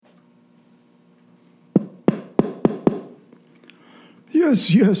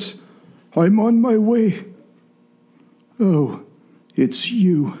Yes. I'm on my way. Oh, it's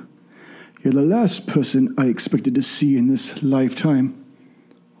you. You're the last person I expected to see in this lifetime.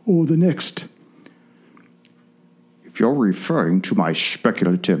 Or the next. If you're referring to my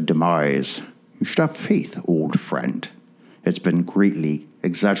speculative demise, you should have faith, old friend. It's been greatly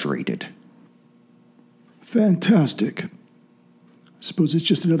exaggerated. Fantastic. Suppose it's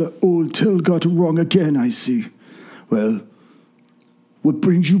just another old tale got wrong again, I see. Well, what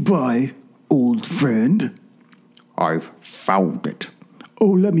brings you by, old friend? I've found it. Oh,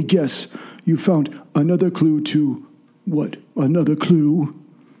 let me guess. You found another clue to... what? Another clue?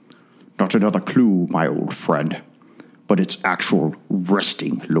 Not another clue, my old friend, but its actual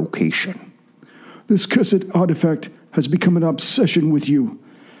resting location. This cursed artifact has become an obsession with you.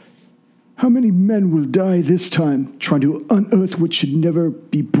 How many men will die this time trying to unearth what should never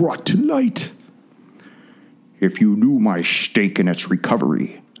be brought to light? If you knew my stake in its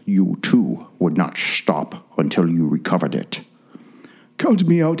recovery, you too would not stop until you recovered it. Count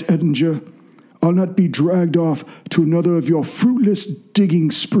me out, Edinger. I'll not be dragged off to another of your fruitless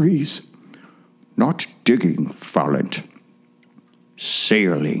digging sprees. Not digging, Falent.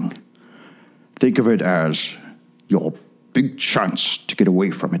 Sailing. Think of it as your big chance to get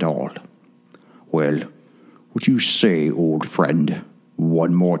away from it all. Well, would you say, old friend,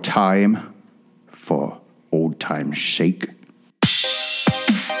 one more time, for old time's sake?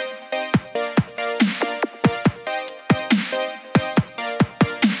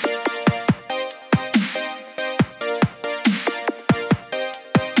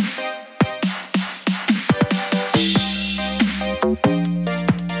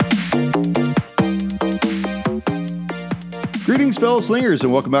 Greetings, fellow slingers,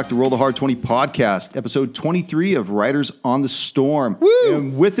 and welcome back to Roll the Hard 20 podcast, episode 23 of Riders on the Storm. Woo!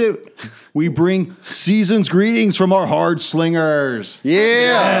 And with it, we bring season's greetings from our hard slingers.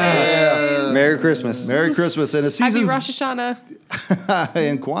 Yeah. Merry Christmas. Merry Christmas and a Happy season's Rosh Hashanah.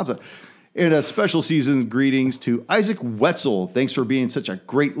 and Kwanzaa. And a special season greetings to Isaac Wetzel. Thanks for being such a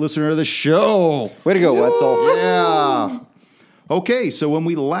great listener to the show. Way to go, Wetzel. Yeah. Okay, so when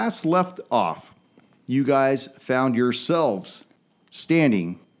we last left off, you guys found yourselves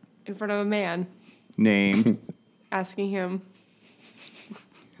standing In front of a man, named asking him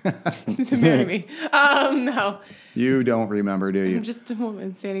to marry me. No. You don't remember, do you? I'm just a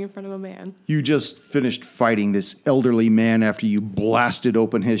woman standing in front of a man. You just finished fighting this elderly man after you blasted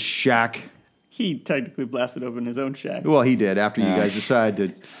open his shack. He technically blasted open his own shack. Well, he did after you guys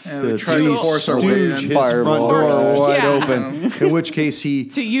decided we tried to force our way stooge in. his front Fireball. door wide Yeah. open. In which case he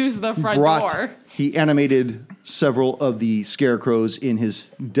To use the front door. he animated several of the scarecrows in his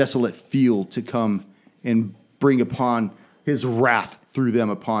desolate field to come and bring upon his wrath through them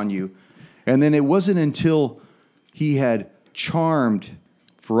upon you. And then it wasn't until he had charmed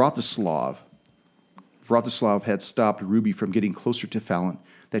Vratislav had stopped Ruby from getting closer to Fallon,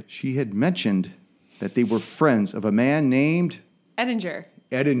 that she had mentioned that they were friends of a man named Edinger.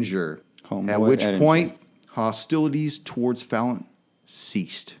 Edinger. Homeboy At which Edinger. point, hostilities towards Fallon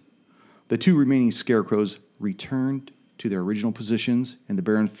ceased. The two remaining scarecrows returned to their original positions in the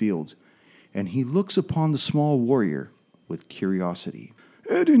barren fields, and he looks upon the small warrior with curiosity.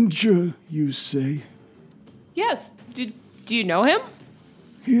 Edinger, you say? Yes. Do you know him?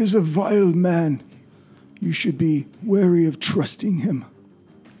 He is a vile man. You should be wary of trusting him.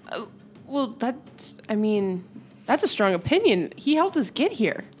 Well, that's a strong opinion. He helped us get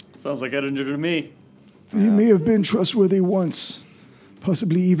here. Sounds like Edinger to me. He may have been trustworthy once,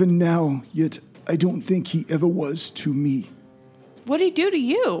 possibly even now, yet I don't think he ever was to me. What did he do to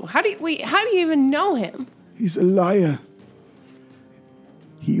you? How do you even know him? He's a liar.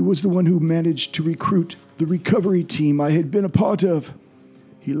 He was the one who managed to recruit the recovery team I had been a part of.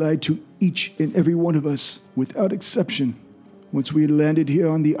 He lied to each and every one of us, without exception. Once we had landed here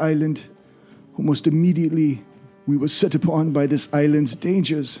on the island, almost immediately we were set upon by this island's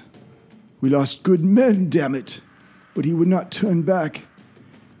dangers. We lost good men, damn it, but he would not turn back.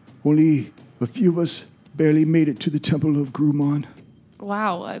 Only a few of us barely made it to the Temple of Grumon.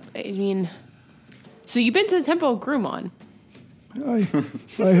 Wow. So you've been to the Temple of Grumon. I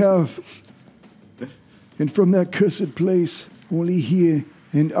have. And from that cursed place, only he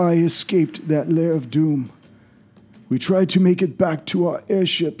and I escaped that lair of doom. We tried to make it back to our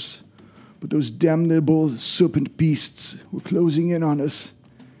airships, but those damnable serpent beasts were closing in on us,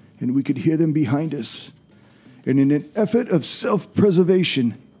 and we could hear them behind us. And in an effort of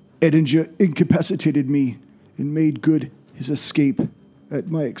self-preservation, Edinger incapacitated me and made good his escape at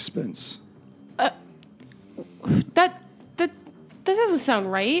my expense. That doesn't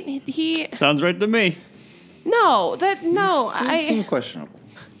sound right. He Sounds right to me. No, Didn't seem questionable.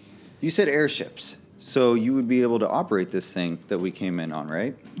 You said airships, so you would be able to operate this thing that we came in on,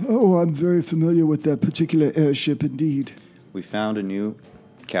 right? Oh, I'm very familiar with that particular airship indeed. We found a new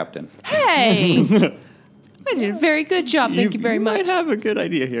captain. Hey! I did a very good job. Thank you very much. Might have a good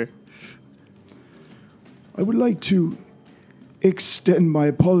idea here. I would like to extend my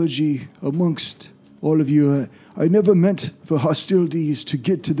apology amongst all of you. I never meant for hostilities to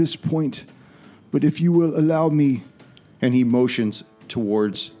get to this point, but if you will allow me. And he motions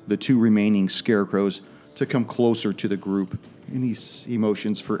towards the two remaining scarecrows to come closer to the group. And he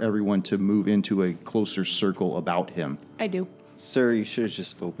motions for everyone to move into a closer circle about him. I do. Sir, you should have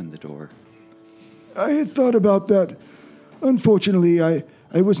just opened the door. I had thought about that. Unfortunately, I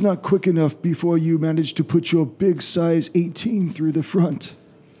was not quick enough before you managed to put your big size 18 through the front.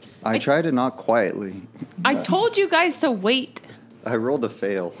 I tried to knock quietly. I told you guys to wait. I rolled a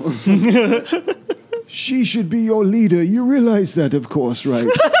fail. She should be your leader. You realize that, of course, right?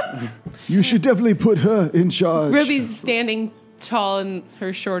 You should definitely put her in charge. Ruby's standing tall in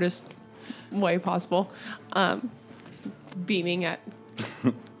her shortest way possible, beaming at.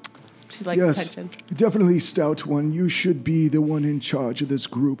 She likes Yes, attention. definitely stout one. You should be the one in charge of this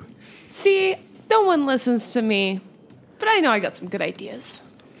group. See, no one listens to me, but I know I got some good ideas.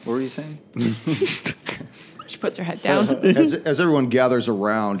 What were you saying? She puts her head down. As everyone gathers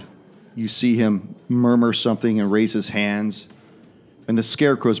around, you see him murmur something and raise his hands, and the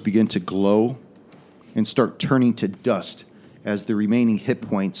scarecrows begin to glow and start turning to dust as the remaining hit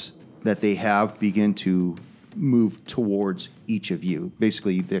points that they have begin to move towards each of you.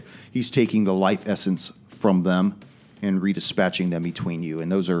 Basically, he's taking the life essence from them and redispatching them between you,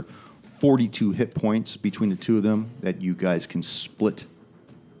 and those are 42 hit points between the two of them that you guys can split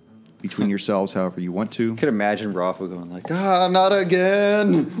between yourselves however you want to. I could imagine Rafa going like, not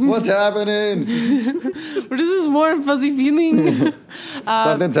again. What's happening? What is this warm, fuzzy feeling?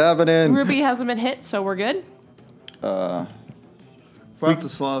 Something's happening. Ruby hasn't been hit, so we're good.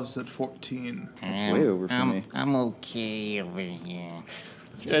 Bratislav's at 14. That's way over for me. I'm okay over here.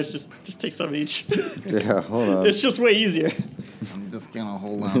 You guys just take some each. Yeah, hold on. It's just way easier. I'm just gonna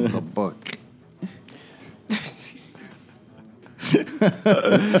hold on to the book.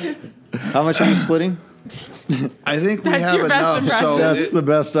 How much are you splitting? I think we That's have your best enough. impression. So That's the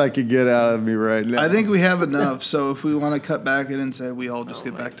best I could get out of me right now. I think we have enough. So if we want to cut back in and say we all just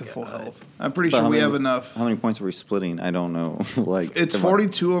get back to full health, I'm pretty But sure how we many- have enough. How many points are we splitting? I don't know. Like It's am I-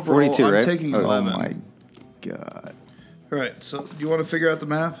 42 overall. 42, I'm right? taking Oh 11. my God. All right. So you want to figure out the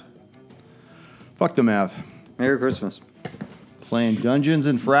math? Fuck the math. Merry Christmas. Playing Dungeons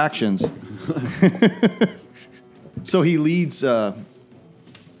and Fractions. So he leads,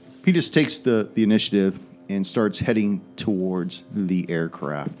 he just takes the initiative and starts heading towards the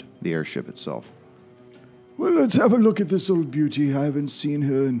aircraft, the airship itself. Well, let's have a look at this old beauty. I haven't seen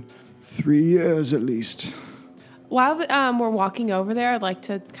her in 3 years at least. While we're walking over there, I'd like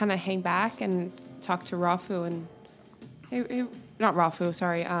to kind of hang back and talk to Rafu and... not Rafu,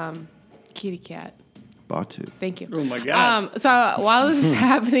 sorry. Kitty Cat. Batu. Thank you. Oh my God. So while this is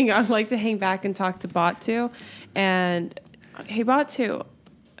happening, I'd like to hang back and talk to Batu. And, hey, Batu,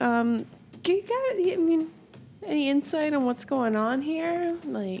 any insight on what's going on here?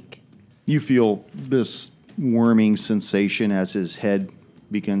 Like... You feel this worming sensation as his head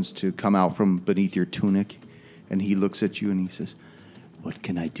begins to come out from beneath your tunic, and he looks at you and he says, "What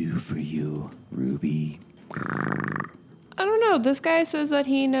can I do for you, Ruby?" I don't know. This guy says that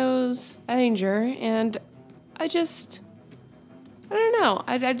he knows Edinger, and I don't know.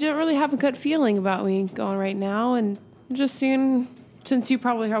 I don't really have a good feeling about me going right now, and I'm just seeing, since you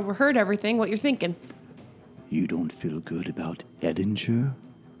probably overheard everything, what you're thinking. You don't feel good about Edinger,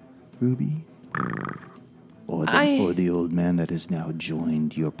 Ruby? Or the old man that has now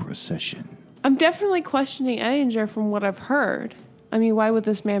joined your procession? I'm definitely questioning Edinger from what I've heard. I mean, why would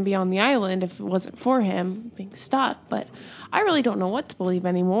this man be on the island if it wasn't for him being stuck? But I really don't know what to believe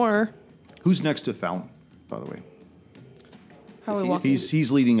anymore. Who's next to Fountain, by the way? How we If walk?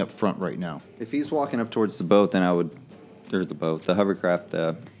 He's leading up front right now. If he's walking up towards the boat, then I would. There's the boat, the hovercraft.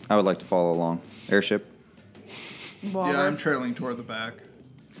 I would like to follow along. Airship. Yeah, I'm trailing toward the back.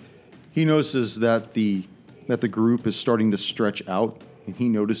 He notices that the group is starting to stretch out, and he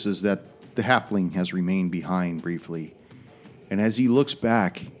notices that the halfling has remained behind briefly. And as he looks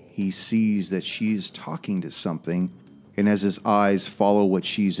back, he sees that she's talking to something, and as his eyes follow what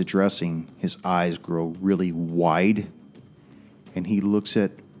she's addressing, his eyes grow really wide, and he looks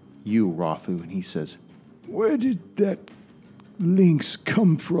at you, Rafu, and he says, Where did that lynx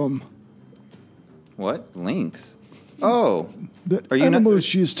come from? What? Lynx? Oh. That Are you not- animal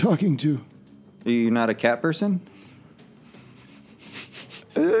she is talking to. Are you not a cat person?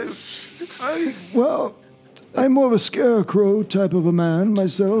 Well, I'm more of a scarecrow type of a man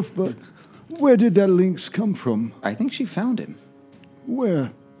myself, but where did that lynx come from? I think she found him.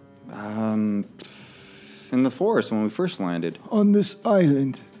 Where? In the forest when we first landed. On this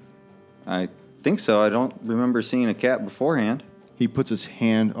island. I think so. I don't remember seeing a cat beforehand. He puts his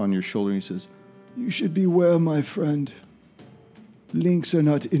hand on your shoulder and he says, You should beware, my friend. Lynx are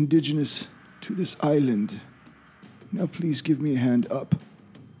not indigenous to this island. Now please give me a hand up.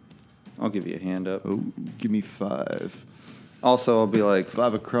 I'll give you a hand up. oh, give me 5. Also, I'll be like,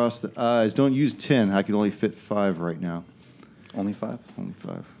 5 across the eyes. Don't use 10. I can only fit 5 right now. only 5? Only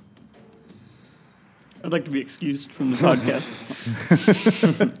 5. I'd like to be excused from the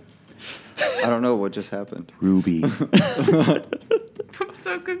podcast. I don't know what just happened. Ruby, I'm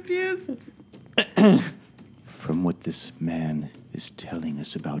so confused. From what this man is telling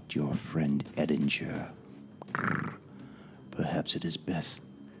us about your friend Edinger, perhaps it is best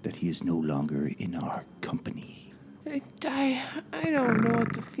that he is no longer in our company. I don't know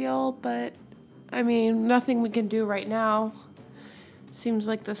what to feel, but I mean, nothing we can do right now. Seems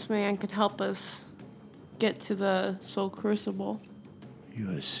like this man could help us get to the Soul Crucible.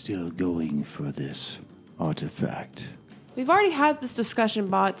 You are still going for this artifact. We've already had this discussion,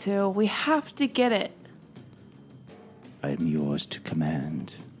 Bot 2. We have to get it. I am yours to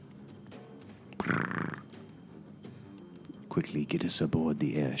command. Quickly get us aboard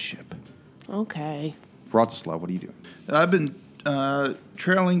the airship. Okay. Vratislav, what are you doing? I've been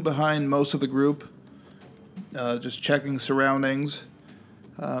trailing behind most of the group, just checking surroundings.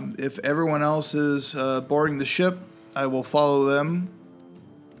 If everyone else is boarding the ship, I will follow them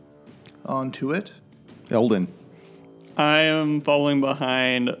onto it. Eldon. I am following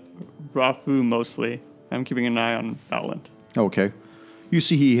behind Rafu mostly. I'm keeping an eye on Valent. Okay. You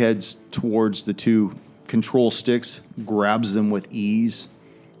see he heads towards the 2 control sticks, grabs them with ease,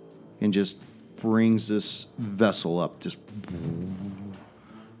 and just brings this vessel up, just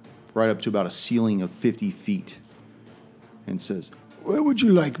right up to about a ceiling of 50 feet, and says, Where would you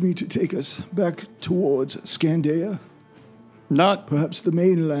like me to take us? Back towards Scandea? Not, Perhaps the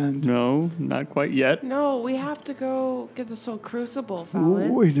mainland? no, not quite yet. No, we have to go get the Soul Crucible,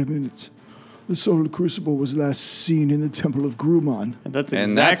 Fallon. Wait a minute. The Soul Crucible was last seen in the Temple of Grumon. And that's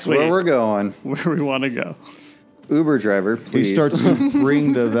And that's exactly where we're going. where we want to go. Uber driver, he please. starts to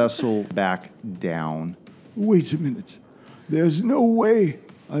bring the vessel back down. Wait a minute. There's no way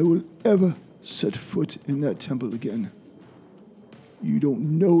I will ever set foot in that temple again. You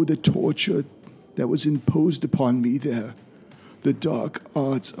don't know the torture that was imposed upon me there. The dark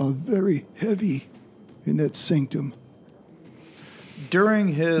arts are very heavy in that sanctum. During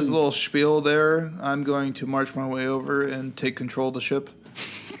his little spiel there, I'm going to march my way over and take control of the ship.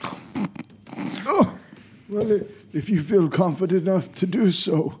 Oh, well, if you feel confident enough to do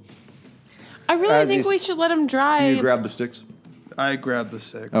so. I really As think he's- we should let him Do drive. you grab the sticks? I grab the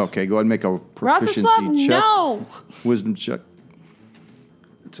 6. Okay, go ahead and make a proficiency Ratislav, check. no! Wisdom check.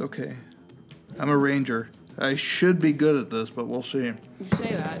 It's okay. I'm a ranger. I should be good at this, but we'll see. You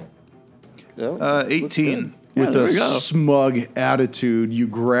say that. Oh, 18. With there a we go. smug attitude, you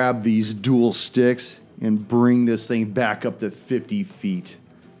grab these dual sticks and bring this thing back up to 50 feet.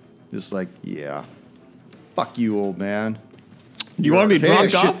 Just like, yeah. Fuck you, old man. Do you want to be Hey,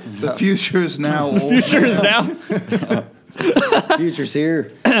 dropped off? the future is now old. Future is now. Future's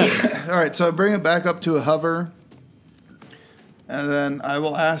here. All right, so I bring it back up to a hover, and then I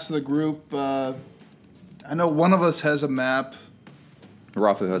will ask the group. I know one of us has a map.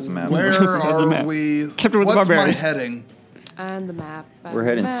 Rafu has a map. Where Has a are map. we? Kept it with the What's my barbarian. heading? And the map. and We're the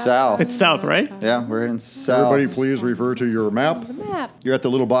heading map, south. and It's the south, map, right? and Yeah, we're heading south. Everybody, please refer to your map. The map. You're at the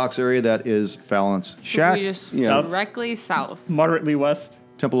little box area that is Fallon's shack. We just Yeah. directly south. Moderately west.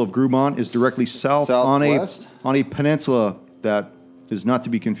 Temple of Grumon is directly south Southwest? on a peninsula that is not to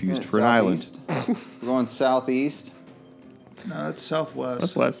be confused for an island. Southeast. We're going southeast. No, it's southwest.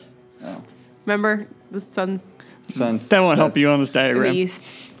 That's west. Oh. Remember the sun Sun, That won't help sets you on this in the diagram. east.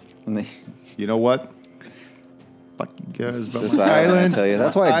 in the- You know what? Fuck you guys about This my island, I island. tell you.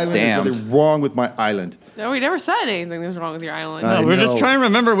 That's why My it's island. damned. There's something wrong with my island. No, we never said anything that was wrong with your island. I No, we're know. just trying to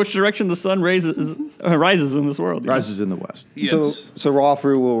remember which direction the sun rises in this world. you know? Rises in the west. Yes. So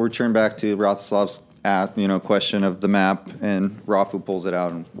Rafu will return back to Rathslav's question of the map, and Rafu pulls it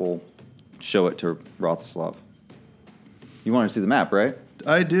out and we'll show it to Rathislav. You want to see the map, right?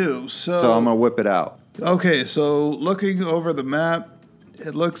 I do. So I'm gonna whip it out. Okay, so looking over the map,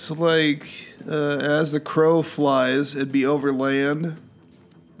 it looks like as the crow flies, it'd be over land.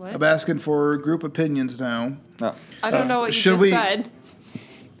 What? I'm asking for group opinions now. No. I don't know what you should just we- said.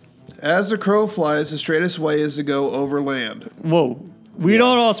 As the crow flies, the straightest way is to go over land. Whoa. We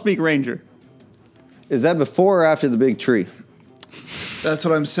don't all speak Ranger. Is that before or after the big tree? That's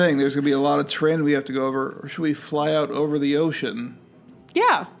what I'm saying. There's going to be a lot of terrain we have to go over. Or should we fly out over the ocean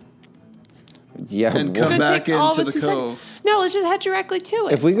Yeah. Yeah. and well, come Could back take all into of the it 2 seconds. cove? No, let's just head directly to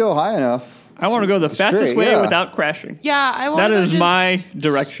it. if we go high enough, I want to go the fastest Straight, way yeah. without crashing. yeah, I want That to is my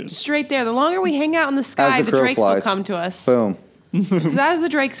direction. straight there. The longer we hang out in the sky, the the crow drakes will flies. come to us. boom. Because as the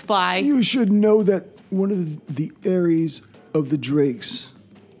drakes fly, You should know that one of the areas of the drakes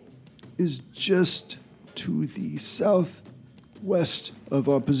is just to the southwest of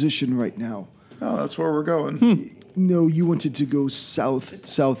our position right now. Oh, that's where we're going. No, you wanted to go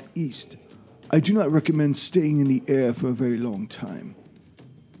southeast. I do not recommend staying in the air for a very long time.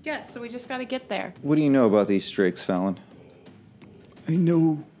 yes, so we just got to get there. What do you know about these drakes, Fallon? I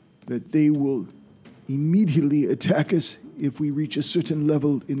know that they will immediately attack us if we reach a certain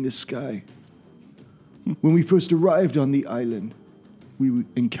level in the sky. When we first arrived on the island, we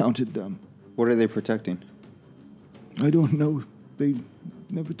encountered them. What are they protecting? I don't know. They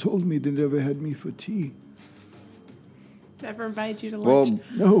never told me. They never had me for tea. Never invite you to lunch.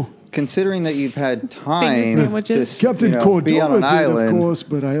 Well, No. considering that you've had time sandwiches. to Captain be on Cordova an did, island, of course,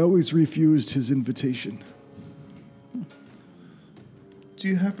 but I always refused his invitation. Do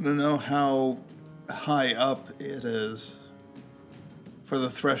you happen to know how high up it is for the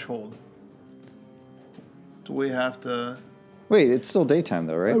threshold? Do we have to... wait, it's still daytime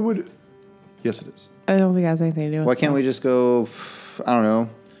though, right? I would. Yes, it is. I don't think it has anything to do with Why can't we just go? I don't know,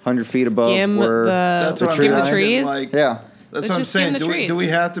 100 feet above skim where? That's the what tree I'm line? asking, trees? like, Yeah, that's Let's what I'm just skim saying. the Do we trees.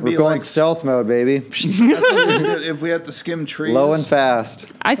 have to we're be going like... stealth mode, baby. if we have to skim trees... Low and fast.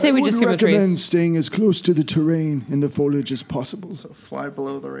 I say we would just skim the recommend trees. staying as close to the terrain and the foliage as possible. So fly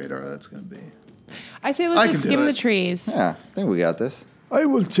below the radar, that's going to be... I say I let's can just do skim it. the trees. Yeah, I think we got this. I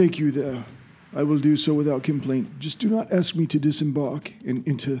will take you there. I will do so without complaint. Just do not ask me to disembark and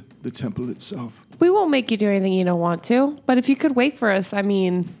into the temple itself. We won't make you do anything you don't want to, but if you could wait for us, I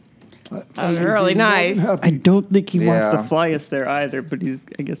mean, I That was would be really more than nice. happy. I don't think he wants Yeah. to fly us there either, but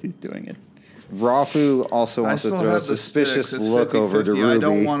I guess he's doing it. Rafu also I wants to still throw a have the suspicious sticks. It's look over to 50-50. I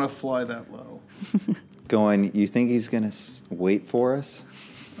don't Ruby, want to fly that low. going, "You think he's gonna wait for us?"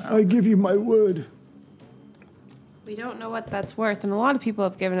 I give you my word. we don't know what that's worth, and a lot of people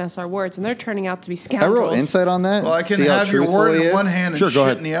have given us our words, and they're turning out to be Can I roll scoundrels. insight on that? Well, I can See how have your truthful word he in is? one hand and Sure, go shit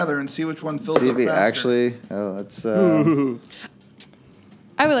ahead. in the other and see which one fills See up if he faster. actually. Oh, that's I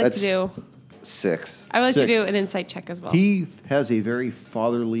would like to That's- do. 6. I would like to 6. do an insight check as well. He has a very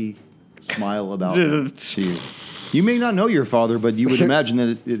fatherly smile about him to you. You may not know your father, but you would imagine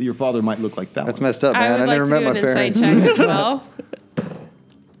that your father might look like Fallon. That's messed up, I man. would I like never to met do my an insight parents. check as well.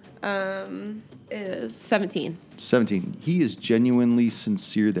 Is 17. 17. He is genuinely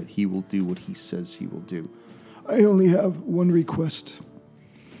sincere that he will do what he says he will do. I only have one request.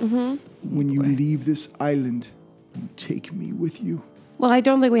 When you leave this island, you take me with you. Well, I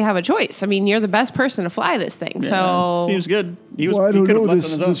don't think we have a choice. I mean, you're the best person to fly this thing, so Seems good. He was. Well, I he don't could have know left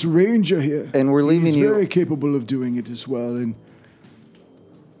this on his own. ranger here. And we're leaving He's you- very capable of doing it as well. And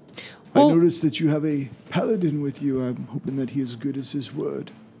Well- I noticed that you have a paladin with you. I'm hoping that he is good as his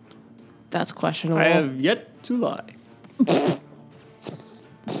word. that's questionable. I have yet to lie.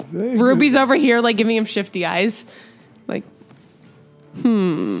 Very Ruby's over here, like giving him shifty eyes, like.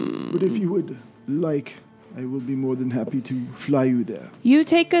 good. But if you would like, I will be more than happy to fly you there. You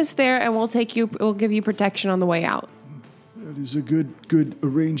take us there, and we'll take you. We'll give you protection on the way out. That is a good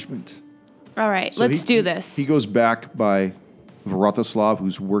arrangement. All right, So let's he- do this. He goes back by Vratislav,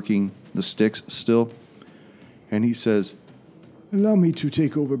 who's working the sticks still, and he says, Allow me to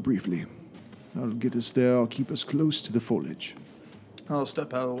take over briefly. I'll get us there. I'll keep us close to the foliage. I'll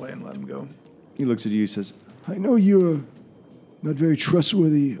step out of the way and let him go. he looks at you, he says, I know you're not very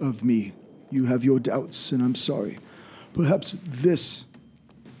trustworthy of me. You have your doubts, and I'm sorry. Perhaps this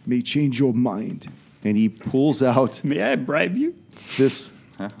may change your mind. and he pulls out May I bribe you? this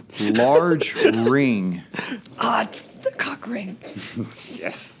large ring, Ah, it's the cock ring.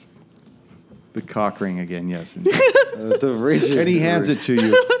 Yes. the cock ring again, yes. And, The rigid. and he hands it to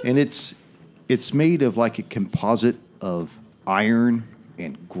you, and it's made of like a composite of iron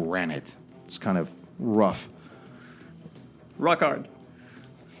and granite. It's kind of rough, Rock hard.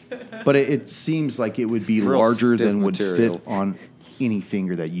 but it seems like it would be Real larger stiff than would material. fit on any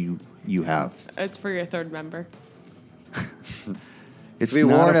finger that you have. It's for your third member. It's be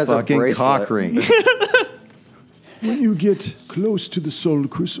not worn a as a fucking bracelet. cock ring. When you get close to the soul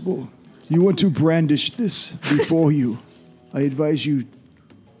crucible, you want to brandish this before you. I advise you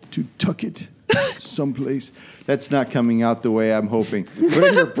to tuck it someplace. That's not coming out the way I'm hoping. Put it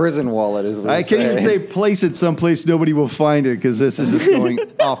in your prison wallet, is what I he's can't even say saying. place it someplace nobody will find it because this is just going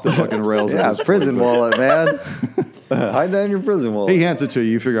off the fucking rails. at Yeah, this point. prison wallet, man. Hide that in your prison wallet. He hands it to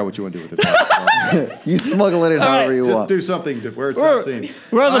you. You figure out what you want to do with it. You smuggle it in however you Just want. do something where it's not seen.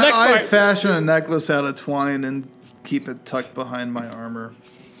 We're on the next I part. fashion a necklace out of twine and keep it tucked behind my armor.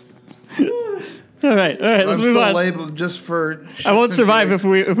 All right, let's I'm move still on. labeled just for. I won't survive if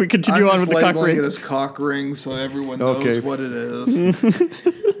we continue on I'm with just the cock labeling ring. it as cock ring so everyone knows Okay. what it is.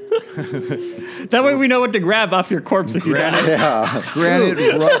 That way we know what to grab off your corpse if you die. Yeah.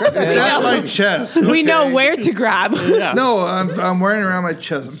 Granite, rough, It's at my chest. We know okay? where to grab. Yeah. No, I'm wearing it around my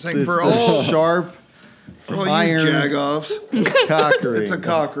chest. I'm saying it's for the all sharp you iron jagoffs, cock ring. it's a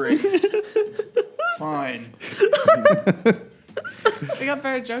cock ring. Fine. We got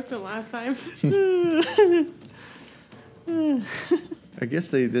better jokes than last time. I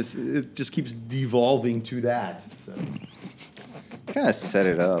guess it just keeps devolving to that. So. Kind of set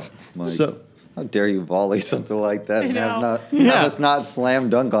it up. Like, So- how dare you volley something like that and know. have us not slam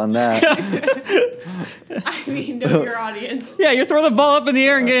dunk on that? I mean, know your audience. Yeah, you're throwing the ball up in the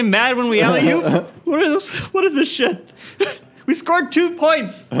air and getting mad when we yell at you? What is this shit? We scored 2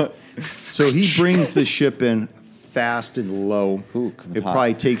 points. So he brings the ship in fast and low. Ooh, It hot.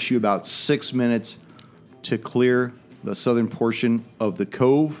 probably takes you about 6 minutes to clear the southern portion of the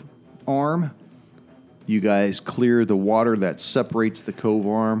cove arm. You guys clear the water that separates the cove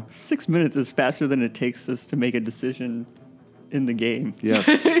arm. 6 minutes is faster than it takes us to make a decision in the game. Yes.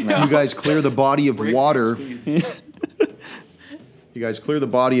 You guys clear the body of water. Speed. You guys clear the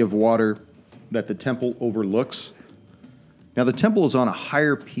body of water that the temple overlooks. Now the temple is on a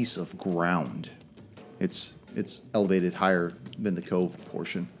higher piece of ground. It's elevated higher than the cove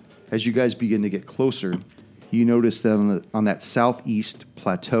portion. As you guys begin to get closer, you notice that on that southeast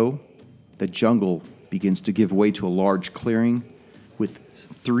plateau, the jungle begins to give way to a large clearing with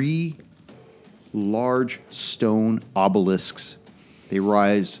 3 large stone obelisks. They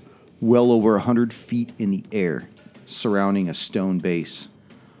rise well over 100 feet in the air, surrounding a stone base.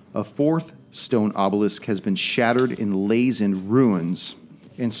 A 4th stone obelisk has been shattered and lays in ruins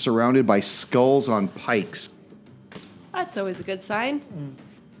and surrounded by skulls on pikes. That's always a good sign.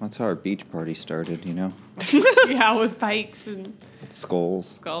 That's how our beach party started, you know? Yeah, with pikes and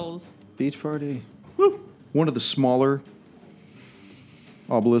Skulls. skulls. Beach party. One of the smaller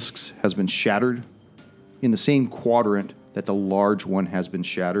obelisks has been shattered in the same quadrant that the large one has been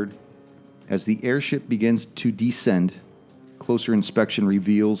shattered. As the airship begins to descend, closer inspection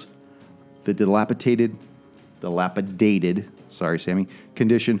reveals the dilapidated,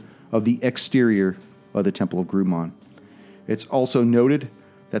 condition of the exterior of the Temple of Grumon. It's also noted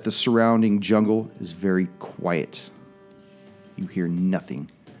that the surrounding jungle is very quiet. You hear nothing.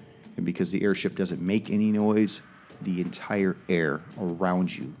 And because the airship doesn't make any noise, the entire air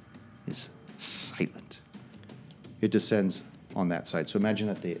around you is silent. It descends on that side. So imagine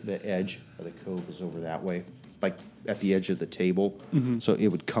that the edge of the cove is over that way, like at the edge of the table. So it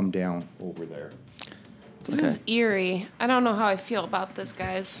would come down over there. This is eerie. I don't know how I feel about this,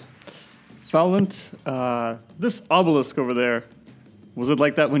 guys. Fowlant, this obelisk over there, was it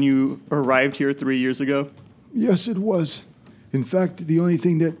like that when you arrived here 3 years ago? Yes, it was. In fact, the only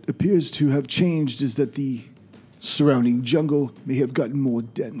thing that appears to have changed is that the surrounding jungle may have gotten more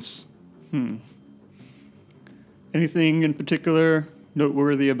dense. Anything in particular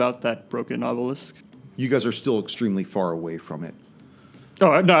noteworthy about that broken obelisk? You guys are still extremely far away from it.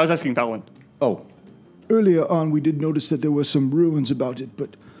 Oh, no, I was asking Fowlant. Oh, Earlier on, we did notice that there were some ruins about it,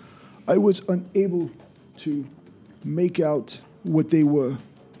 but I was unable to make out what they were.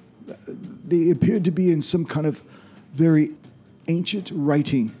 They appeared to be in some kind of very ancient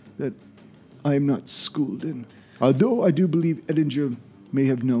writing that I am not schooled in. Although I do believe Edinger may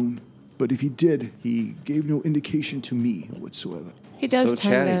have known, but if he did, he gave no indication to me whatsoever. He does So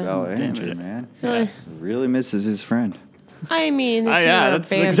tend chatty to. about Damn Andrew, it. man. Uh, Really misses his friend. I mean, if Yeah, you're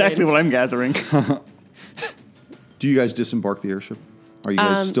that's exactly what I'm gathering. do you guys disembark the airship? Are you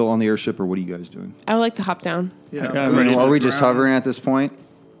guys still on the airship, or what are you guys doing? I would like to hop down. Yeah, Okay, I'm I'm ready. going Are to we the just ground. hovering at this point?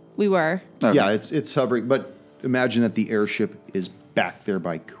 We were. Okay. Yeah, it's hovering, but imagine that the airship is back there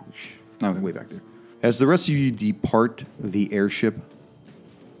by Kush. Okay. Way back there. As the rest of you depart the airship,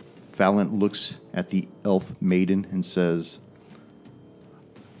 Fallon looks at the elf maiden and says,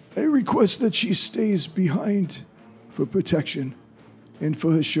 I request that she stays behind for protection and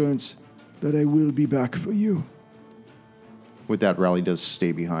for assurance that I will be back for you. with that, Rally does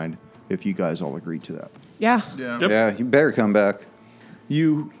stay behind if you guys all agree to that. Yeah. Yeah. Yep. Yeah, you better come back.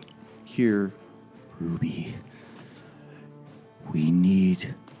 You hear, Ruby, we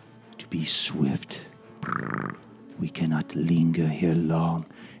need to Be swift. We cannot linger here long.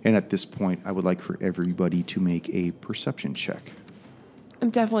 And at this point, I would like for everybody to make a perception check. I'm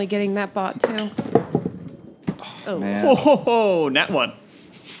definitely getting that bot too. Oh, Man. Oh, nat one.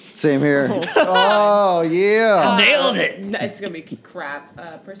 Same here. Oh, yeah. Nailed it. It's gonna be crap.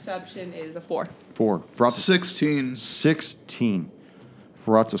 Perception is a 4. 4. 16. 16.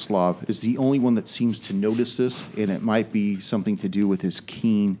 Vratislav is the only one that seems to notice this, and it might be something to do with his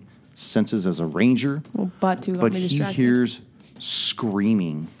keen senses as a ranger. Well, bot 2 got But me he distracted. hears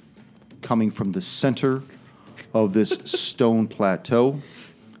screaming coming from the center of this stone plateau,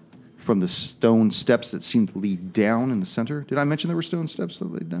 from the stone steps that seem to lead down in the center. Did I mention there were stone steps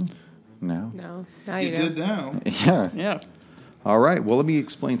that lead down? No. No, now You you did do. now. Yeah. Yeah. All right. Well, let me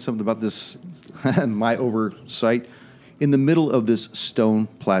explain something about this, my oversight. In the middle of this stone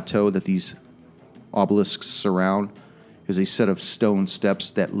plateau that these obelisks surround is a set of stone steps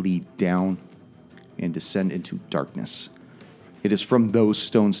that lead down and descend into darkness. It is from those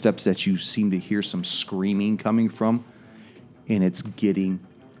stone steps that you seem to hear some screaming coming from, and it's getting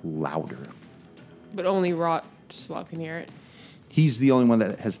louder. But only Vratislav can hear it. He's the only one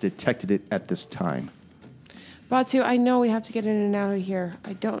that has detected it at this time. Batu, I know we have to get in and out of here.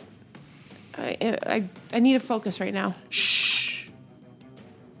 I need to focus right now. Shh.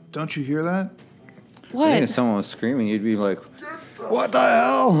 Don't you hear that? I What? think if someone was screaming, you'd be like, what the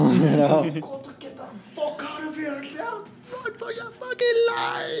hell? You know? Get the fuck out of here! What are your fucking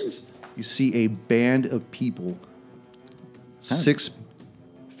lies? You see a band of people, 6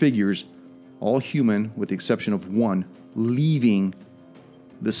 figures, all human with the exception of one, leaving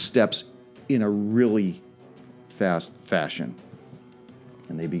the steps in a really fast fashion.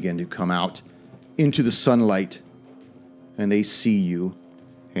 And they begin to come out into the sunlight, and they see you,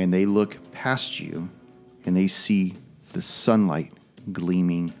 and they look past you, and they see the sunlight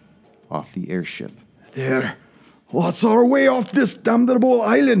gleaming off the airship. There. What's our way off this damnable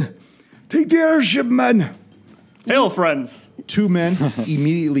island? Take the airship, man. Hail, friends. 2 men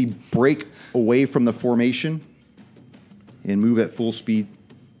immediately break away from the formation and move at full speed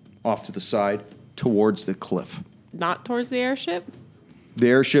off to the side towards the cliff. Not towards the airship? The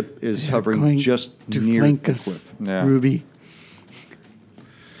airship is hovering just near the cliff. Yeah. Ruby.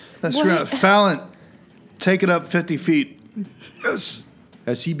 That's right. Fallon, take it up 50 feet. Yes.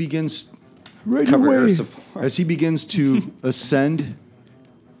 As he begins Right Cover air away. support. As he begins to ascend,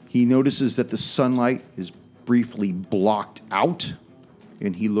 he notices that the sunlight is briefly blocked out,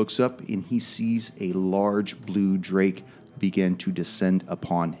 and he looks up and he sees a large blue drake begin to descend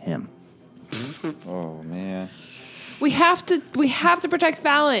upon him. Oh, man. We have to protect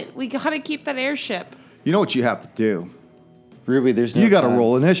Fallon. We gotta keep that airship. You know what you have to do? Ruby, there's no You got to time.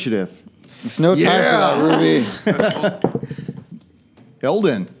 roll initiative. There's no time for that, Ruby.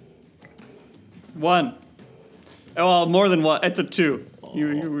 Eldon, 1. Oh, well, more than 1. It's a 2. What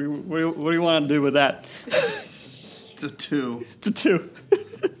do you want to do with that? It's a 2. It's a 2.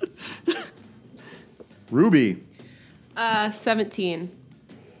 Ruby, 17.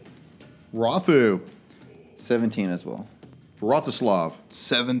 Rafu, 17 as well. Vratislav,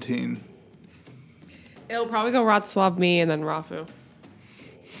 17. It'll probably go Vratislav, me, and then Rafu.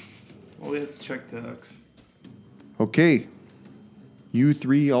 Well, we have to check Dex. Okay. You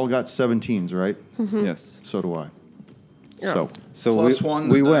 3 all got 17s, right? Yes. So do I. Yeah. So Plus we, 1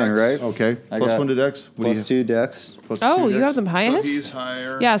 we to win, Dex. right? Okay. I Plus got 1 to Dex. What do Plus 2 decks. Plus Oh, 2 you Dex? have them So highest? he's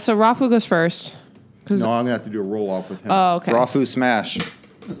higher. Yeah, so Rafu goes first. No, I'm going to have to do a roll off with him. Oh, okay. Rafu smash. Is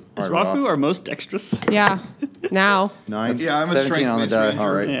All right, Rafu Raph. our most dexterous? Yeah. Now. 9. Yeah, I'm a 17 strength on the based die. ranger,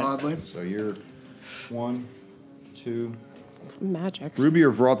 All right. Yeah. oddly. So you're 1, 2. Magic. Ruby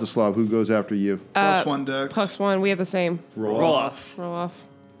or Vratislav, who goes after you? Plus 1 Dex. Plus 1. We have the same. Roll off. Roll off.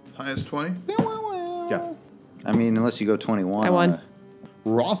 Highest 20. Yeah. I mean, unless you go 21. I on won. it.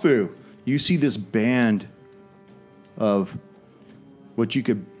 Rafu, you see this band of what you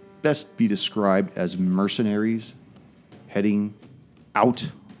could best be described as mercenaries heading out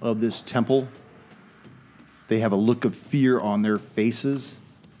of this temple. They have a look of fear on their faces,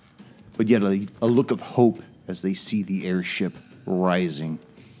 but yet a look of hope as they see the airship rising.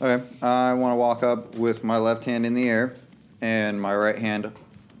 Okay. I want to walk up with my left hand in the air and my right hand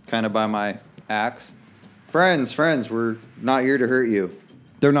kind of by my axe. Friends, we're not here to hurt you.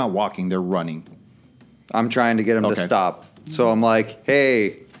 They're not walking, they're running. I'm trying to get them Okay. to stop. So I'm like,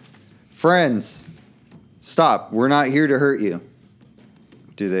 hey, friends, stop. We're not here to hurt you.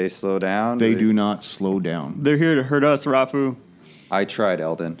 Do they slow down? They do not slow down. They're here to hurt us, Rafu. I tried,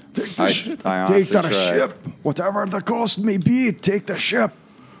 Eldon. I Take honestly the tried. ship. Whatever the cost may be, take the ship.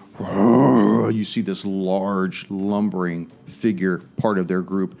 You see this large, lumbering figure, part of their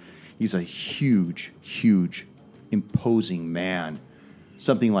group. He's a huge, huge, imposing man.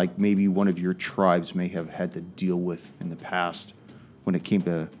 Something like maybe one of your tribes may have had to deal with in the past when it came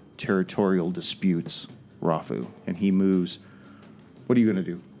to territorial disputes, Rafu. And he moves. What are you going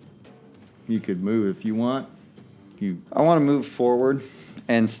to do? You could move if you want. I want to move forward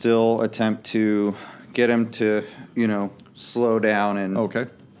and still attempt to get him to, slow down and. Okay,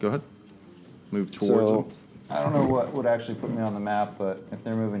 go ahead. Move towards him. I don't know what would actually put me on the map, but if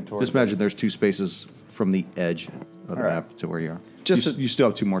they're moving towards. Just imagine there's 2 spaces from the edge of the map to where you are. You still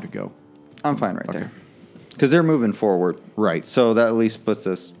have 2 more to go. I'm fine right there. Because they're moving forward. Right. So that at least puts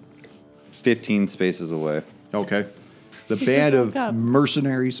us 15 spaces away. Okay. The band of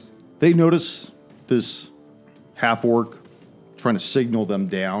mercenaries, they notice this half-orc trying to signal them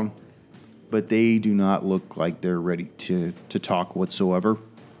down, but they do not look like they're ready to talk whatsoever.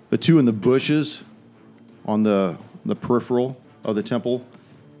 The 2 in the bushes on the peripheral of the temple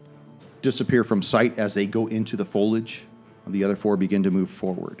disappear from sight as they go into the foliage. The other 4 begin to move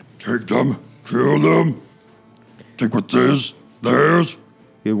forward. Take them, kill them. Take what's theirs.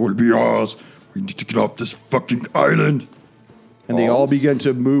 It will be ours. We need to get off this fucking island. And they all begin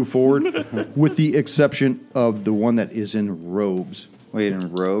to move forward, with the exception of the one that is in robes. Wait,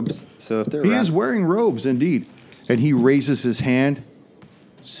 in robes? So if they're He is wearing robes, indeed. And he raises his hand,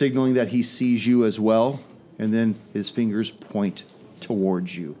 signaling that he sees you as well. And then his fingers point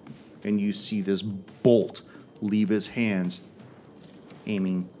towards you. And you see this bolt leave his hands,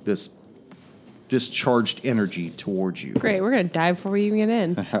 aiming this discharged energy towards you. Great, we're gonna die before we even get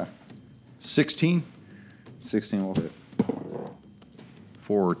in. 16 16 will hit.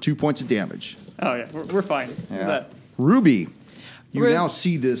 for 2 points of damage. Oh, yeah, we're fine. Yeah. That. Ruby, you Ru- now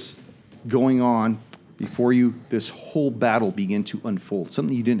see this going on before you, this whole battle begin to unfold.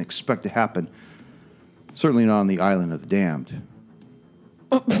 Something you didn't expect to happen. Certainly not on the island of the damned.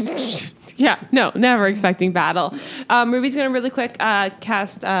 Yeah, no, never expecting battle. Ruby's gonna really quick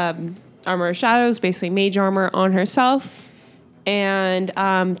cast Armor of Shadows, basically mage armor, on herself, and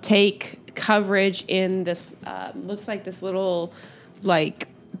take coverage in this. Looks like this little,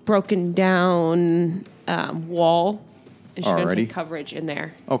 broken down wall. And she's gonna Alrighty. take coverage in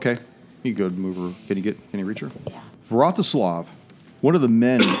there. Okay. You go to move her. Can you reach her? Yeah. Vratislav, one of the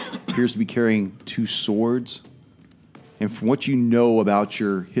men appears to be carrying 2 swords. And from what you know about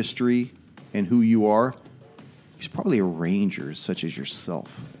your history and who you are, he's probably a ranger such as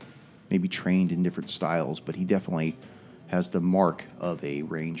yourself. Maybe trained in different styles, but he definitely has the mark of a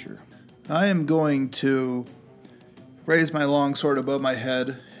ranger. I am going to raise my long sword above my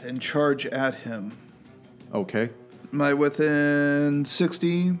head and charge at him. Okay. Am I within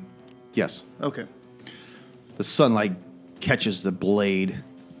 60? Yes. Okay. The sunlight catches the blade,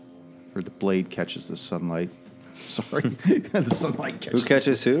 or the blade catches the sunlight. Sorry. The sunlight Who catches.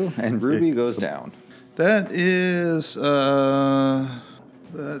 catches who? And Ruby goes down. That is,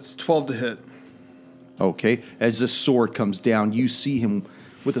 that's 12 to hit. Okay. As this sword comes down, you see him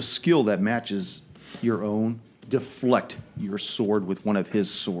with a skill that matches your own deflect your sword with one of his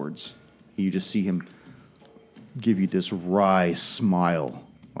swords. You just see him give you this wry smile,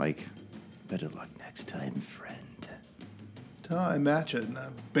 like, better luck next time, friend. I match it. A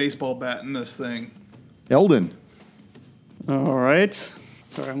baseball bat in this thing. Eldon. All right.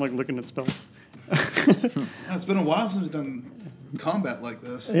 Sorry, I'm looking at spells. It's been a while since we've done combat like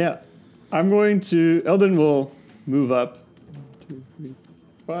this. Yeah. I'm going to... Eldon will move up. 2, 3,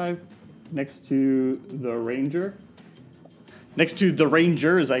 5. Next to the ranger. Next to the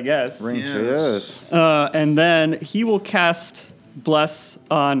rangers, I guess. Yes. And then he will cast Bless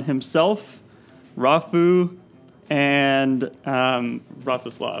on himself, Rafu, and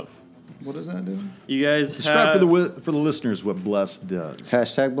Vratislav. What does that do? You guys Describe have... for the listeners what blessed does.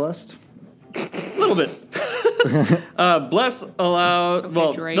 Hashtag blessed. A little bit. Bless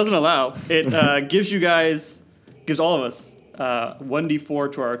Drake. doesn't allow. It gives all of us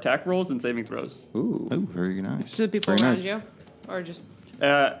 1d4 to our attack rolls and saving throws. Ooh, very nice. To the people Very around nice. you, or just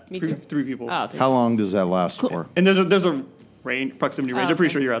Me three, too. 3 people. oh, thank How long does that last for? And there's a range, proximity range. I'm pretty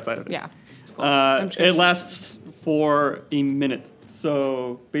okay. sure you're outside of it. yeah. It's cool. I'm just gonna- It lasts for a minute.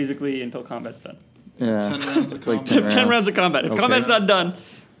 So basically until combat's done. Yeah. 10 rounds of combat. 10 rounds of combat. If combat's not done,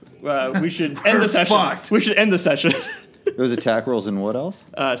 we should end the session. fucked. We should end the session. Those attack rolls and what else?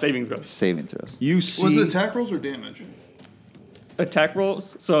 Saving throws. Saving throws. You see. Was it attack rolls or damage? Attack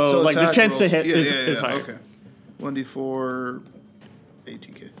rolls. So like the attack chance to rolls- hit yeah, is higher. Okay. 1d4,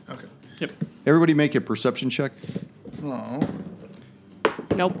 18k. Okay. Yep. Everybody make a perception check. Oh.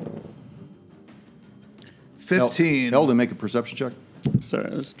 Nope. 15. Eldon, make a perception check. Sorry,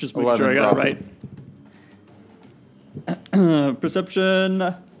 let's just make sure 11, I got it Rafa. right.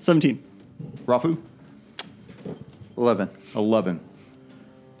 Perception 17. Rafu? 11. 11.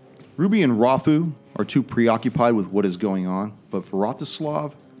 Ruby and Rafu are too preoccupied with what is going on, but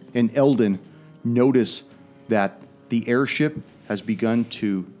Vratislav and Eldon notice that the airship has begun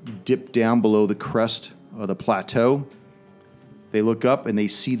to dip down below the crest of the plateau. They look up and they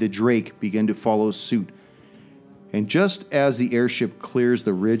see the Drake begin to follow suit. And just as the airship clears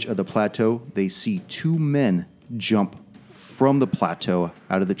the ridge of the plateau, they see two men jump from the plateau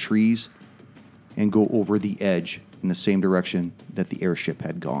out of the trees and go over the edge in the same direction that the airship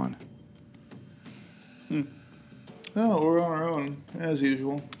had gone. Oh, we're on our own, as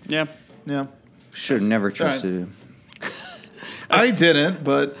usual. Yeah. Yeah. Should have never trusted him. I didn't,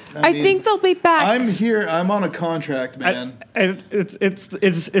 but I mean, think they'll be back. I'm here. I'm on a contract, man. And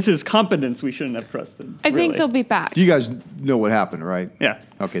it's his competence we shouldn't have trusted. I think really. they'll be back. You guys know what happened, right? Yeah.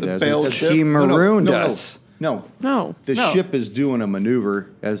 Okay, bailed ship? He marooned us. No. No. The No. ship is doing a maneuver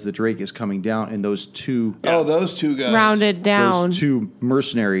as the Drake is coming down, and those two Oh, those two guys. Rounded down. those two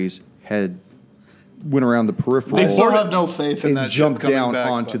mercenaries had went around the peripheral I still have no faith in and that ship jumped coming down back,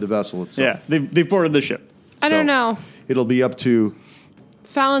 onto but- the vessel itself. Yeah. They boarded the ship. I don't So, know. It'll be up to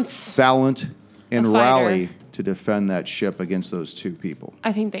Fallon's. Valent and A fighter. Raleigh to defend that ship against those two people.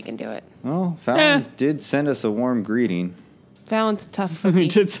 I think they can do it. Well, Fallon did send us a warm greeting. Fallon's tough. He cookie.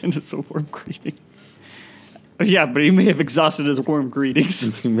 did send us a warm greeting. Yeah, but he may have exhausted his warm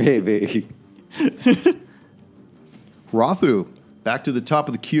greetings. Maybe. Rafu, back to the top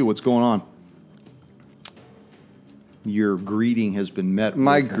of the queue. What's going on? Your greeting has been met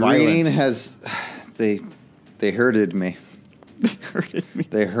My with greeting violence. has... They hurted me. Hurted me.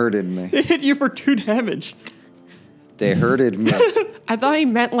 They hurted me. It hit you for 2 damage. They hurted me. I thought he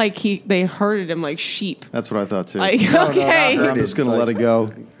meant like they herded him like sheep. That's what I thought too. Like, no, okay. not I'm just going to let it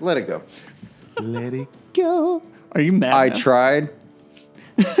go. Let it go. Let it go. Are you mad? I now? tried.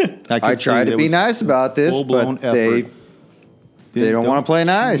 I tried to be nice about this, full-blown but they don't want to play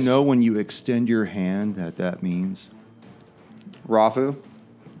nice. You know when you extend your hand that means? Rafu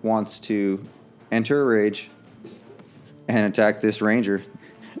wants to enter a rage and attack this ranger.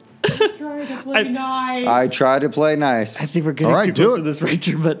 Try to play nice. I tried to play nice. I think we're getting All right, too do close it. to this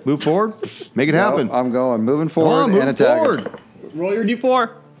ranger, but Move forward. Make it happen. No, I'm going. Moving Come forward on, move and attacking. forward. roll your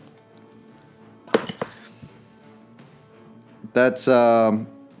d4. That's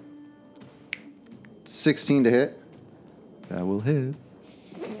 16 to hit. That will hit.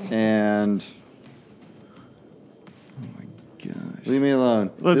 And Oh my gosh. leave me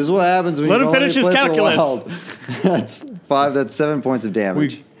alone. Let- This is what happens when let you him only finish his play for a calculus. while. That's 5. That's 7 points of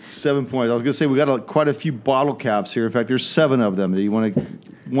damage. 7 points. I was going to say we got quite a few bottle caps here. In fact, there's 7 of them. Do you want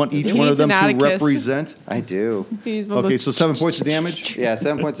each He one of needs them an to Atticus. represent? I do. He's one of Okay, those- so 7 points of damage. Yeah,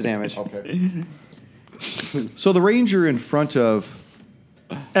 7 points of damage. So the ranger in front of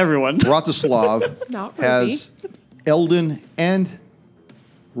Everyone. Vratislav Not Ruby. has Eldon and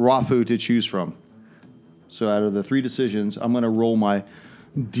Rafu to choose from. So out of the 3 decisions, I'm going to roll my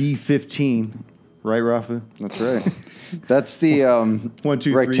D15. Right, Rafu? That's right. That's the 1,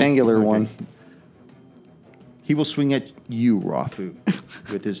 2, 3. rectangular Okay. one. He will swing at you, Rafu,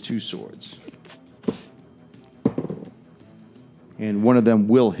 with his 2 swords. And one of them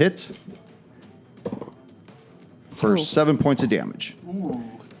will hit for 7 points of damage.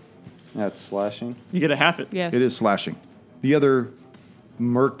 That's slashing. You get a half it. Yes. It is slashing. The other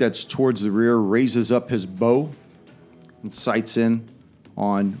merc that's towards the rear raises up his bow and sights in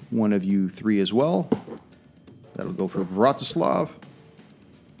on one of you 3 as well. That'll go for Vratislav.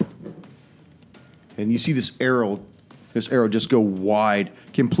 And you see this arrow just go wide,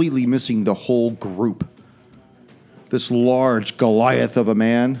 completely missing the whole group. This large Goliath of a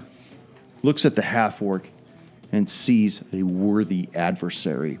man looks at the half-orc and sees a worthy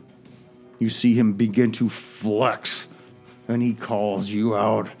adversary. You see him begin to flex, and he calls you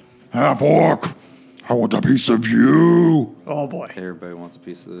out. Half-orc, I want a piece of you. Oh boy. Everybody wants a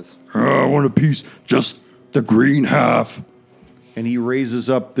piece of this. I want a piece, just the green half. And he raises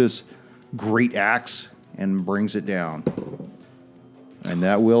up this great axe and brings it down. And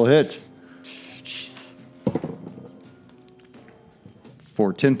that will hit.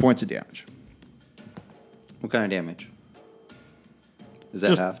 For 10 points of damage. What kind of damage? Is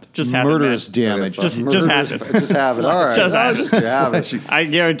that halved? Just have Murderous it, man. damage. Just Murderous- have it. Just have it. All right. Just have it. Have it. I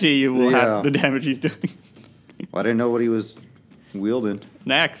guarantee you will Yeah. have the damage he's doing. Well, I didn't know what he was wielding.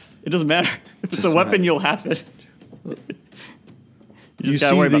 An axe. It doesn't matter. If it's a Doesn't weapon, matter. you'll have it. You You just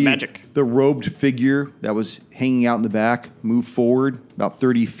gotta see worry about magic. the robed figure that was hanging out in the back move forward about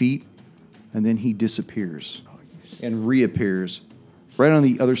 30 feet, and then he disappears and reappears right on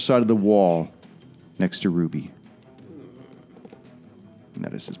the other side of the wall next to Ruby.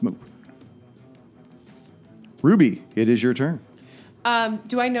 And that is his move. Ruby, it is your turn.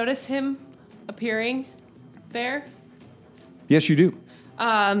 Do I notice him appearing there? Yes, you do.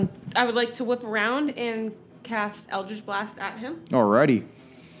 I would like to whip around and cast Eldritch Blast at him. Alrighty.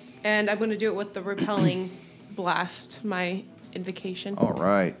 And I'm going to do it with the repelling blast, my invocation. All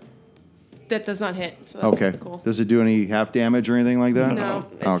right. That does not hit. So that's Okay. cool. Does it do any half damage or anything like that? No,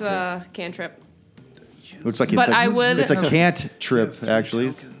 it's Okay. a cantrip. Looks like it's But a, I would- It's a can't trip, 3 actually.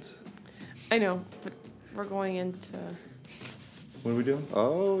 tokens. I know, but we're going into. What are we doing?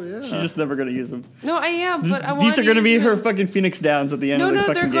 Oh yeah. She's just never gonna use them. No, I am, but I want. These are gonna be her fucking Phoenix Downs at the end No, of the no,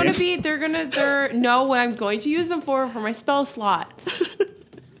 fucking they're game. gonna be. They're. No, what I'm going to use them for my spell slots.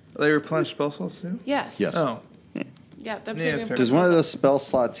 They replenish spell slots too? Yes. Yes. Oh. Yeah. That's Yeah, saving fair. for Does one spell of those spell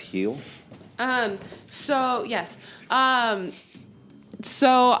slots heal? So yes.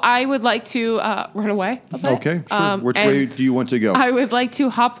 So I would like to run away a bit. Okay, sure. Which and way do you want to go? I would like to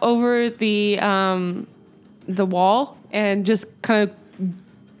hop over the wall and just kind of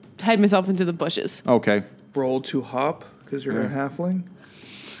hide myself into the bushes. Okay. Roll to hop because you're a halfling.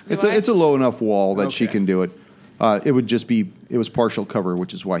 It's a low enough wall that she Okay. can do it. It would just be, it was partial cover,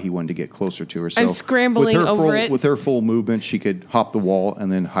 which is why he wanted to get closer to her. So I'm scrambling with her over full, it. With her full movement, she could hop the wall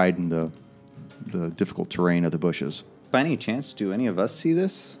and then hide in the difficult terrain of the bushes. By any chance, do any of us see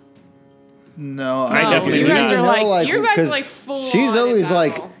this? No, I Oh, definitely you do guys not. are like you guys are 'cause like full. She's on always in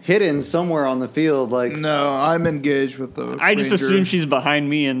like battle. hidden somewhere on the field. Like No, I'm engaged with the. I just ranger. assume she's behind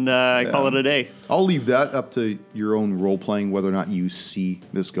me and I call it a day. I'll leave that up to your own role playing, whether or not you see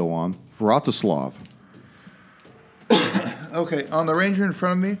this go on. Vratislav. Okay, on the ranger in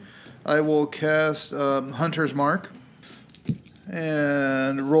front of me, I will cast Hunter's Mark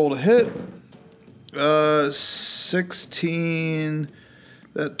and roll to hit. 16,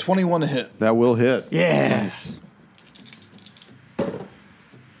 21 to hit. That will hit. Yeah.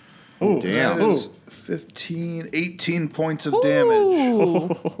 Oh, Damn. That is 15, 18 points of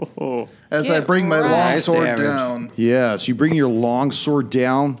damage as I Get bring my wrecked. long Nice sword damage. down. Yes, you bring your long sword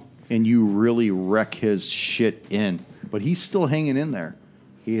down and you really wreck his shit in. But he's still hanging in there.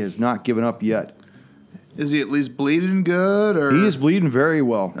 He has not given up yet. Is he at least bleeding good? Or He is bleeding very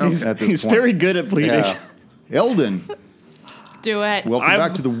well Okay. at this he's point. very good at bleeding. yeah. Eldon, Do it. welcome I'm-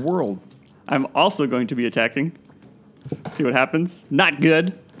 back to the world. I'm also going to be attacking. See what happens. Not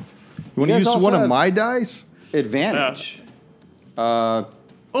good. You want to guys use also one of have- my dice? Advantage.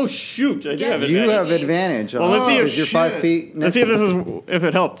 Oh shoot! I do Yeah, have You advantage. have advantage. Well, let's see if- because you're 5 shit. feet. Let's see if this is if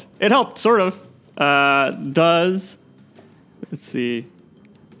it helped. It helped, sort of. Does let's see,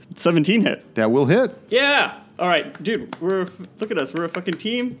 17 hit? That will hit. Yeah. All right, dude. Look at us. We're a fucking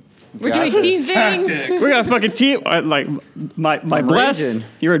team. We're Got doing team this. things. Tactics. We got a fucking team. Like my I'm bless, raging.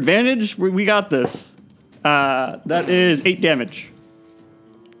 your advantage. We got this. That is 8 damage.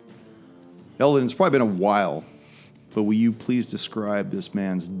 Eldon, it's probably been a while, but will you please describe this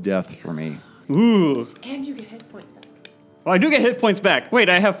man's death for me? Ooh. And you get hit points back. Oh, I do get hit points back. Wait,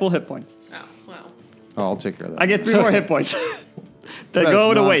 I have full hit points. Oh wow. Oh, I'll take care of that. I get 3 more hit points. That That's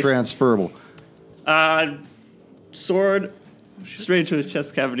go to waste. non-transferable. Sword straight into his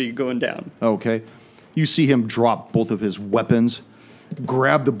chest cavity, going down. Okay. You see him drop both of his weapons,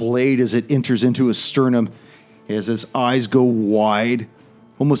 grab the blade as it enters into his sternum, as his eyes go wide,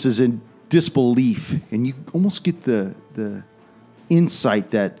 almost as in disbelief. And you almost get the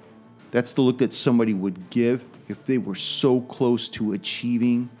insight that that's the look that somebody would give if they were so close to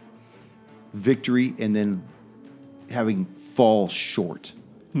achieving victory and then having fall short.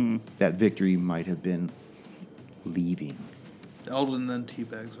 That victory might have been leaving. Eldon then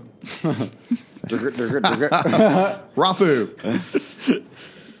teabags him. Rafu.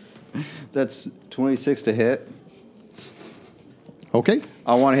 That's 26 to hit. Okay.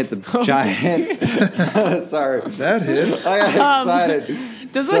 I want to hit the giant. Sorry. That hits. I got excited.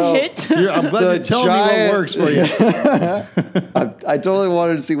 Does So- it hit? I'm glad The you're telling me giant- what works for you. I totally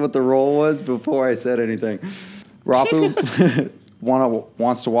wanted to see what the roll was before I said anything. Rapu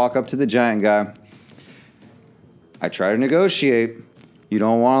wants to walk up to the giant guy. I try to negotiate. You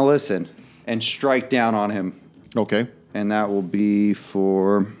don't want to listen. And strike down on him. Okay. And that will be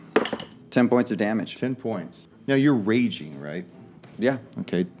for 10 points of damage. 10 points. Now you're raging, right? Yeah.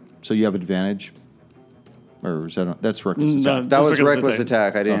 Okay. So you have advantage? Or is that's reckless No. attack? That Just was reckless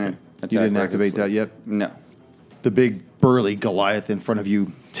attack. I didn't Okay. attack You didn't activate that recklessly. yet? No. The big burly Goliath in front of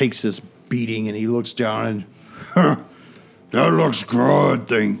you takes this beating and he looks down and, that looks good,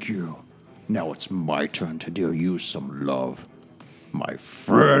 thank you. Now it's my turn to deal you some love, my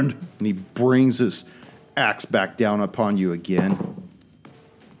friend. And he brings his axe back down upon you again.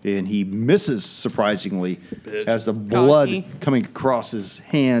 And he misses, surprisingly, as the blood Cocky. coming across his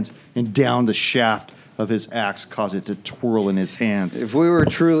hands and down the shaft of his axe cause it to twirl in his hands. If we were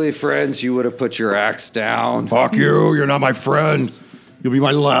truly friends, you would have put your axe down. Fuck you, you're not my friend. You'll be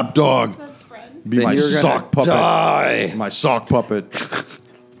my lapdog. Be Then my you're gonna sock puppet. die. My sock puppet.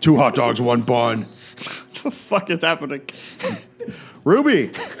 2 hot dogs, 1 bun. What the fuck is happening?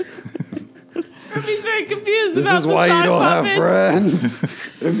 Ruby! Ruby's very confused This about is the why you sock don't puppets. puppets. have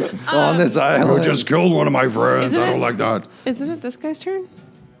friends on this You island. just killed one of my friends. Isn't I don't it- like that. Isn't it this guy's turn?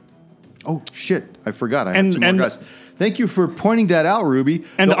 Oh, shit. I forgot. I have And- 2 more and- guys. Thank you for pointing that out, Ruby.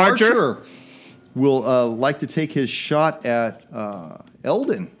 And the archer? will like to take his shot at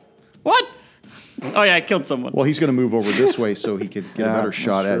Eldon. What? Oh yeah, I killed someone. Well, he's going to move over this way so he can get a Yeah, better that's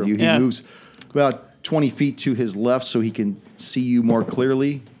shot at true. you. He Yeah. moves about 20 feet to his left so he can see you more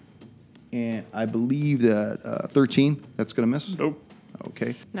clearly. And I believe that 13, that's going to miss? Nope.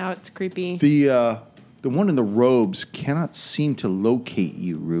 Okay. Now it's creepy. The one in the robes cannot seem to locate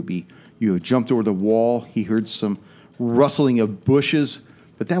you, Ruby. You have jumped over the wall. He heard some rustling of bushes,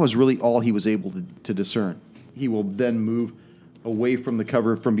 but that was really all he was able to discern. He will then move away from the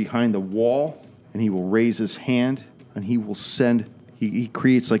cover from behind the wall, and he will raise his hand, and he will send. He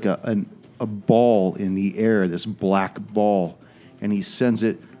creates like a ball in the air, this black ball, and he sends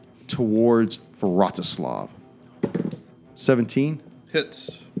it towards Vratislav. 17.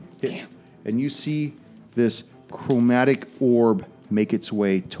 Hits. Hits. And you see this chromatic orb make its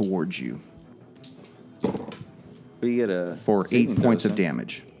way towards you We get a for saving 8 points throw, of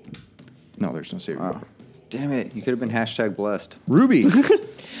damage. No, there's no saving Oh. throw. Damn it! You could have been hashtag blessed. Ruby,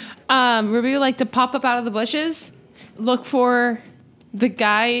 Ruby would like to pop up out of the bushes, look for the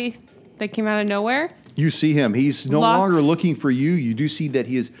guy that came out of nowhere. you see him. He's no Lots. longer looking for you. You do see that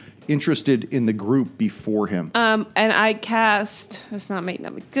he is interested in the group before him. And I cast, that's not making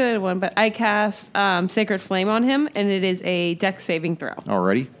up a good one, but I cast Sacred Flame on him, and it is a dex saving throw.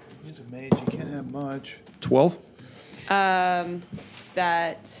 Already. He's a mage. You can't have much. 12.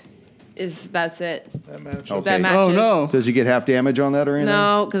 That's it. That match. Okay. That matches. Oh no. Does he get half damage on that or anything?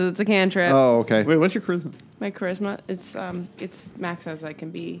 No, because it's a cantrip. Oh, okay. Wait, what's your charisma? My charisma, it's max as I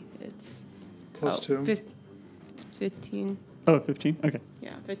can be. It's Plus 2. 15. Oh, 15? Okay.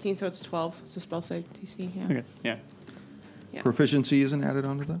 Yeah, 15, so it's 12. It's a spell save DC, yeah. Okay. Yeah. Proficiency isn't added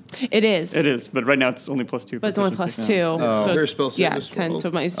onto that? It is. It is, but right now it's only +2. But it's only plus proficiency. 2. Oh. So Your spell save yeah, is 10, 12.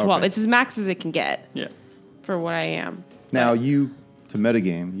 so it's 12. Okay. It's as max as it can get Yeah. for what I am. Now, to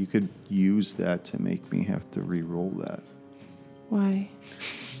metagame, you could use that to make me have to re-roll that. Why?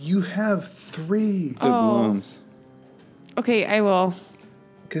 You have 3. Doubloons. Okay, I will.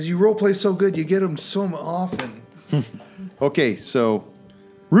 Because you roleplay so good, you get them so often. Okay, so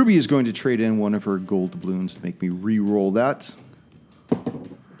Ruby is going to trade in one of her gold doubloons to make me re-roll that.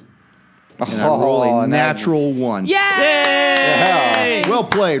 And I roll a and that- natural 1. Yay! Yeah. Well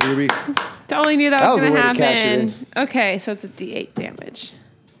played, Ruby. Totally knew that, That was was a going to way to cash it happen. Okay, so it's a d8 damage.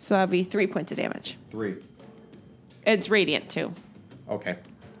 So that'll be 3 points of damage. 3. It's radiant too. Okay.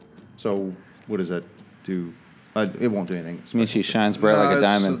 So what does that do? It won't do anything. It means she shines bright like a it's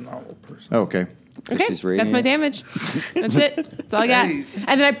diamond. a normal person. Okay. Okay, she's that's my radiant. damage. That's it. That's all I got. Hey.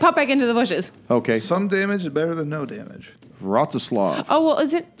 And then I pop back into the bushes. Okay. Some damage is better than no damage. Vratislav. Oh, well,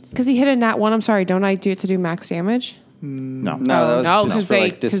 is it because he hit a nat 1? I'm sorry. Don't I do it to do max damage? No. No, that was No, just because for,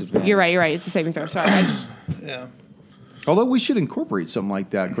 like, because disadvantage. you're right. It's a saving throw. Sorry. Yeah. Although we should incorporate something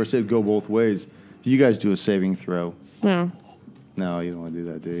like that. Of course, it'd go both ways. If you guys do a saving throw. No, No, you don't want to do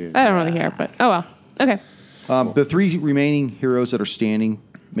that, do you? I don't really care. But oh well. Okay. The 3 remaining heroes that are standing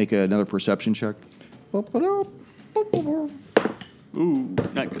make another perception check. Ooh,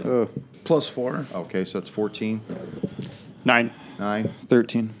 not good. Plus 4. Okay, so that's 14, 9. 9,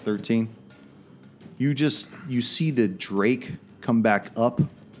 13. 13. You see the drake come back up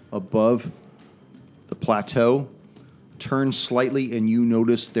above the plateau, turn slightly, and you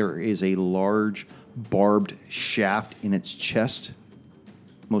notice there is a large barbed shaft in its chest,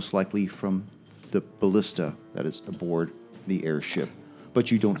 most likely from the ballista that is aboard the airship. But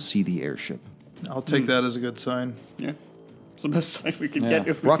you don't see the airship. I'll take that as a good sign. Yeah. It's the best sign we could Yeah. get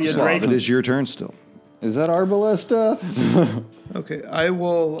if we see a Vratislav, drake. it is your turn still. Is that our ballista? Okay, I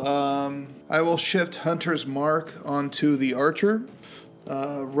will shift Hunter's Mark onto the archer.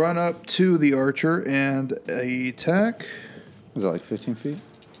 Run up to the archer and attack. Is it like 15 feet?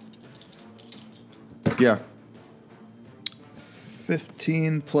 Yeah,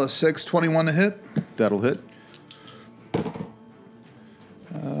 15 plus 6, 21 to hit. that'll hit.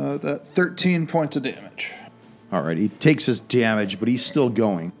 That 13 points of damage. All right, he takes his damage, but he's still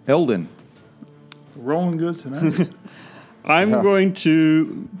going. Eldon, Rolling good tonight. I'm going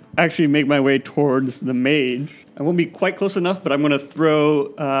to actually make my way towards the mage. I won't be quite close enough, but I'm going to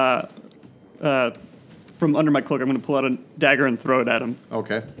throw from under my cloak. I'm going to pull out a dagger and throw it at him.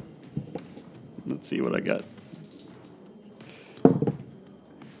 Okay. Let's see what I got.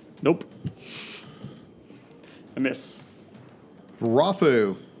 Nope. I miss.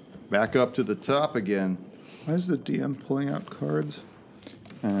 Rafu, back up to the top again. Why is the DM pulling out cards?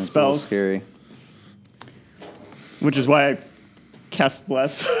 That's Spells. scary. Which is why I cast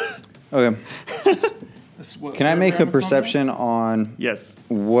Bless. Okay. Can I make a whatever perception on Yes.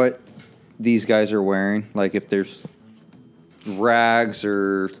 what these guys are wearing? Like if there's rags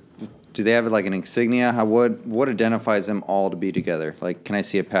or do they have like an insignia? What identifies them all to be together? Like, can I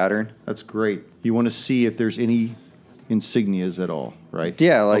see a pattern? That's great. You want to see if there's any insignias at all, right?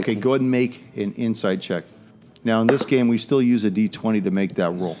 Yeah, like- Okay, go ahead and make an insight check. Now, in this game, we still use a D20 to make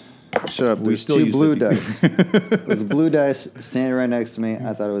that roll. Shut up. We There's still two use blue the- dice. There's a blue dice standing right next to me.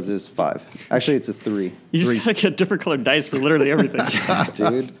 I thought it was just 5. Actually, it's a 3. You just gotta get different colored dice for literally everything.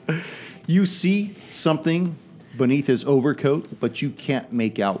 Dude. You see something beneath his overcoat, but you can't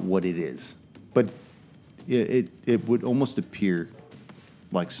make out what it is. But it would almost appear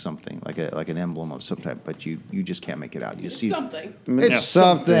like something, like an emblem of some type, but you just can't make it out. You see Something. It's Yeah.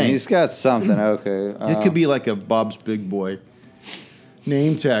 something. He's got something. Okay. It could be like a Bob's Big Boy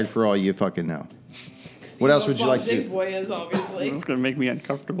name tag for all you fucking know. What else would you like to Big do? boy is obviously. It's gonna make me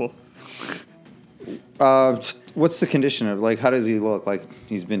uncomfortable. What's the condition of, like, how does he look? Like,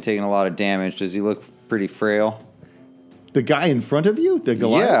 he's been taking a lot of damage. Does he look pretty frail? The guy in front of you, the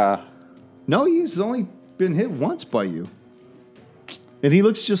Goliath? Yeah. No, he's only been hit once by you. And he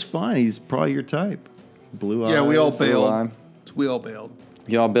looks just fine. He's probably your type. Blue eyes. Yeah, we all Blue bailed. eye. We all bailed.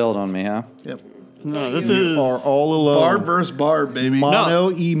 Y'all build on me, huh? Yep. No, this You is. are all alone. Barb versus Barb, baby.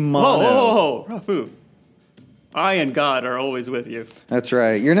 Mono e mono. Whoa, Rafu. I and God are always with you. That's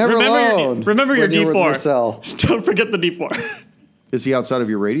right. You're never alone. Remember your when you're with D4. Marcel. Don't forget the D4. Is he outside of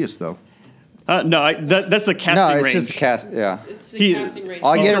your radius, though? No, that's the casting No, it's range. just a cast. Yeah. It's the He- casting range.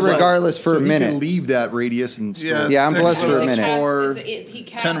 I'll get it Right. regardless for So a he minute. can leave that radius and still... Yeah, Yeah, I'm it's blessed for a technically minute. For He 10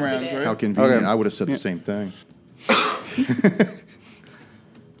 casted rounds, it. right? How convenient. Okay. I would have said the same thing.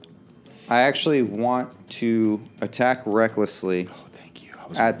 I actually want to attack recklessly Oh, thank you. I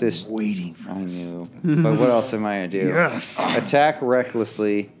was at this. waiting for I this. knew. But what else am I going to do? Yes. Attack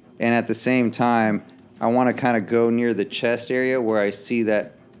recklessly, and at the same time, I want to kind of go near the chest area where I see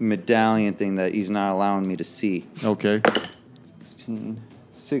that medallion thing that he's not allowing me to see. Okay.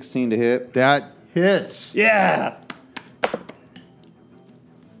 16 to hit. That hits. Yeah.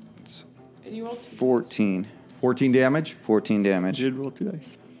 And you rolled 14. 14 damage. 14 damage. Did roll 2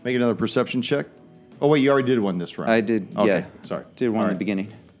 dice. Make another perception check. Oh, wait, you already did one this round. I did, Okay, yeah. sorry. Did one All in right. the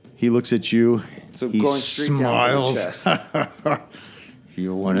beginning. He looks at you. So he going straight down for the smiles. chest.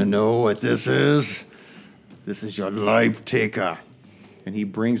 You want to know what this is? This is your life taker. And he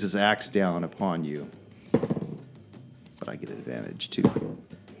brings his axe down upon you. But I get an advantage too.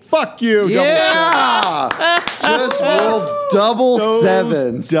 Fuck you! Yeah! Just roll double Those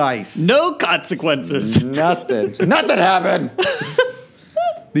sevens. dice. No consequences. Nothing. Nothing happened.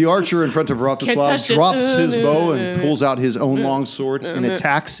 The archer in front of Can't Rothslav touch this. drops his bow and pulls out his own long sword and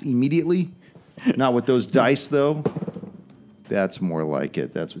attacks immediately. Not with those dice, though. That's more like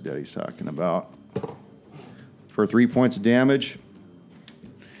it. That's what Daddy's talking about. For 3 points of damage,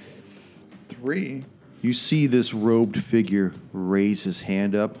 3. you see this robed figure raise his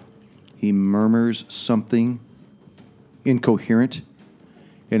hand up. He murmurs something incoherent.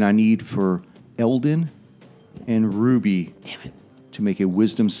 And I need for Eldon and Ruby to make a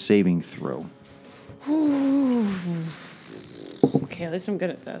wisdom saving throw. Okay, at least I'm good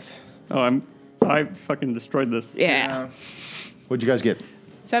at this. I fucking destroyed this. Yeah. What'd you guys get?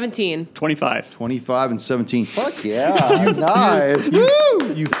 17. 25. 25 and 17. Fuck yeah. Nice.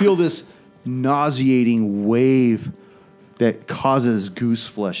 You feel this nauseating wave that causes goose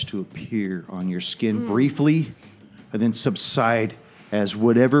flesh to appear on your skin briefly and then subside as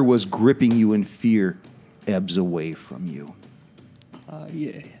whatever was gripping you in fear ebbs away from you.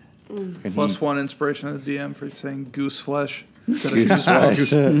 Yeah. And Plus he- 1 inspiration of the DM for saying goose flesh instead of goose flesh.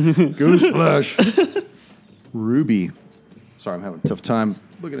 goose flesh. Ruby. Sorry, I'm having a tough time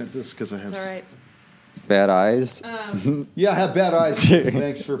looking at this because I have... It's all right. Bad eyes. Yeah, I have bad eyes.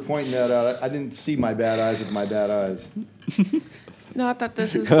 Thanks for pointing that out. I didn't see my bad eyes with my bad eyes. Not that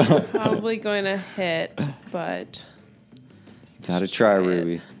this is probably going to hit, but Gotta try,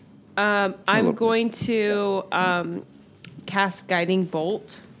 Ruby. I'm going to cast Guiding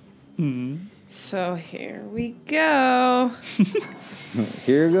Bolt. So here we go.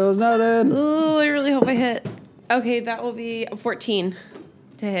 Here goes nothing. Ooh, I really hope I hit. Okay, that will be a 14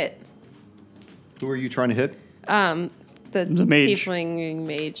 to hit. Who are you trying to hit? The mage. tiefling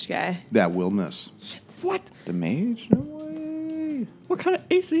mage guy. That will miss. What? The mage? No way. What kind of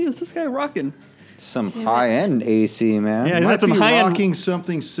AC is this guy rocking? Some high-end AC, man. Yeah, he's Might got some be high-end. rocking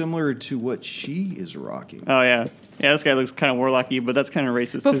something similar to what she is rocking. Oh yeah, yeah. This guy looks kind of warlocky, but that's kind of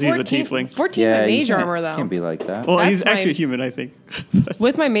racist But because he's a tiefling. 14 Yeah, my you mage can't- armor, though. Can't be like that. Well, That's he's actually my- a human, I think.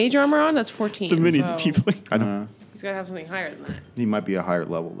 With my mage armor on, that's 14. The mini's so a tiefling. I know. He's got to have something higher than that. He might be a higher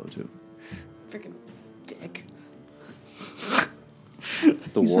level, though, too. Freaking dick.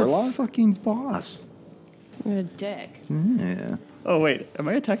 The He's warlock? a fucking boss. You're a dick. Yeah. Oh wait, am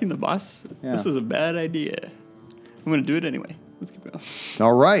I attacking the boss? Yeah. This is a bad idea. I'm gonna do it anyway. Let's keep going.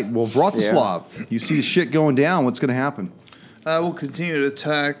 All right. Well, Vratislav, you see the shit going down. What's going to happen? I will continue to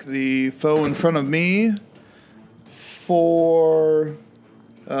attack the foe in front of me for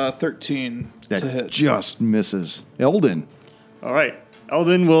 13 That to hit. just misses. Eldon. All right,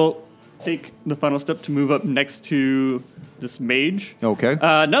 Eldon will take the final step to move up next to this mage. Okay.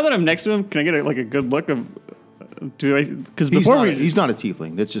 Now that I'm next to him, can I get a good look of? Do I? Because He's before not, we, he's not a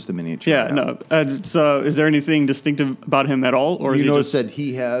tiefling. That's just a miniature. yeah, no. So, is there anything distinctive about him at all, or is You he notice just? that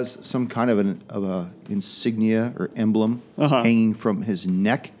he has some kind of a insignia or emblem Uh-huh. hanging from his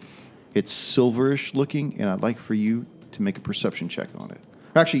neck. It's silverish looking, and I'd like for you to make a perception check on it.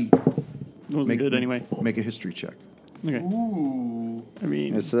 Actually, Wasn't make, good anyway. make a history check. Okay. Ooh. I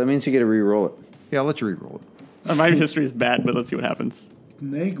mean, So that means you get to re-roll it. Yeah, I'll let you re-roll it. my history is bad, but let's see what happens.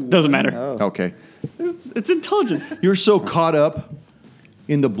 Neg Doesn't matter. Oh. Okay. It's intelligence. You're so caught up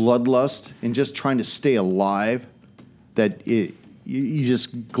in the bloodlust and just trying to stay alive that you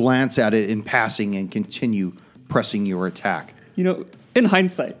just glance at it in passing and continue pressing your attack. You know, in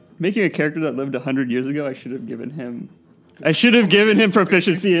hindsight, making a character that lived 100 years ago, I should have given him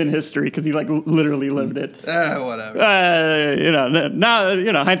proficiency in history because he literally lived it. Whatever.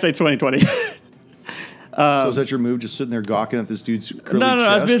 Now hindsight's 2020. So is that your move, just sitting there gawking at this dude's curly no, chest?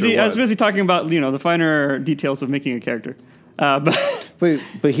 I was busy. or I was what? busy talking about the finer details of making a character. But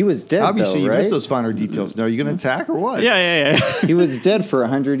But he was dead, Obviously, though, you right? missed those finer details. Now, are you going to attack or what? yeah. He was dead for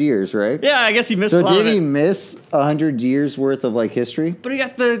 100 years, right? Yeah, I guess he missed a So lot did of he it. miss 100 years worth of history? But he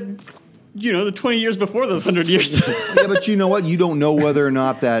got the 20 years before those 100 years. Yeah, but you know what? You don't know whether or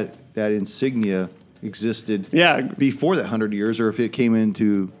not that insignia existed Yeah. before that 100 years or if it came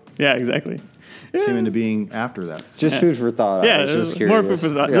into Yeah, exactly. being after that. Just food for thought. Yeah, I was just more curious. food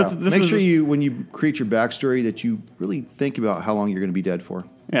for thought. Yeah. This Make is- sure you, when you create your backstory, that you really think about how long you're going to be dead for.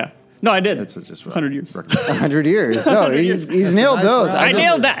 Yeah. No, I did. That's just 100 years. 100 years. No, 100 he's years. nailed nice those. round. I just-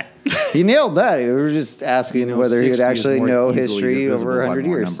 nailed that. He nailed that. We were just asking whether he would 60 is actually more know easily history divisible over by 100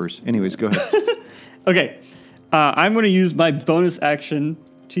 more years. Numbers. Anyways, go ahead. Okay. I'm going to use my bonus action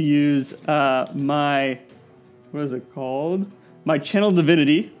to use my, what is it called? My Channel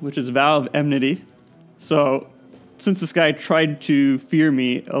Divinity, which is Vow of Enmity. So, since this guy tried to fear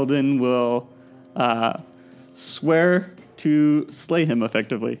me, Eldon will swear to slay him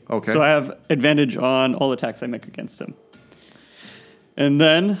effectively. Okay. So I have advantage on all attacks I make against him. And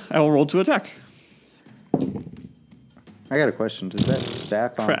then I will roll to attack. I got a question. Does that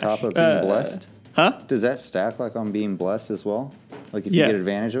stack on Trash. top of being blessed? Huh? Does that stack on being blessed as well? If Yeah. you get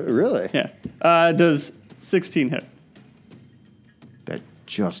advantage of it? Really? Yeah. Does 16 hit? That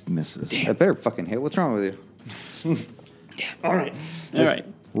just misses. That better fucking hit. What's wrong with you? All right. All right.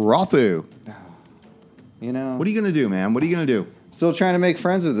 Rafu, You know, what are you going to do, man? What are you going to do? still trying to make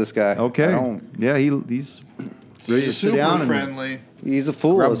friends with this guy. I Okay. don't- Yeah, he's ready to sit Super down and friendly. He's a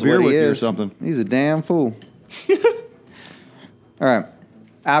fool. Grab a Is beer what with he you or is. something. He's a damn fool. All right.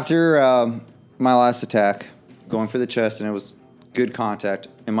 After my last attack, going for the chest, and it was good contact,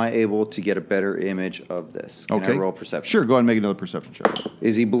 am I able to get a better image of this? Can okay. I roll perception? Sure, go ahead and make another perception check.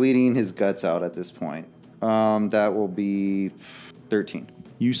 Is he bleeding his guts out at this point? That will be 13.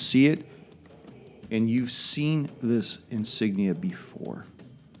 You see it, and you've seen this insignia before.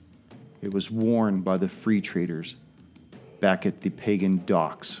 It was worn by the free traders back at the pagan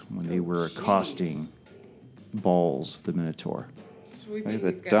docks when they were accosting Balls, the Minotaur. So we Look at beat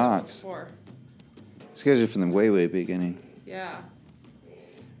the these guys once dots. before. These guys are from the way beginning. Yeah.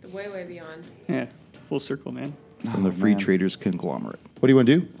 The way beyond. Yeah. Full circle, man. From the free man. traders conglomerate. What do you want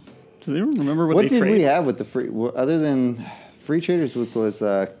to do? Do they remember what What they did trade? we have with the free, other than free traders was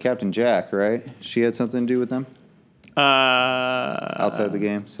Captain Jack, right? She had something to do with them? Outside the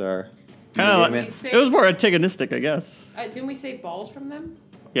game, sorry. Kind of Game like, in? it was more antagonistic, I guess. Didn't we say balls from them?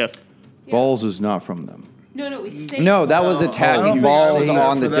 Yes. Yeah. Balls is not from them. No, we saved No, that was I don't attacking think balls I was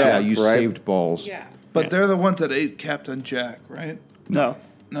on the there for that. Yeah, deck, you right? saved Balls. Yeah. But they're the ones that ate Captain Jack, right? No.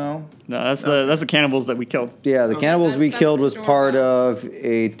 No. No, that's the cannibals that we killed. Yeah, the cannibals we That's killed the was door part now. of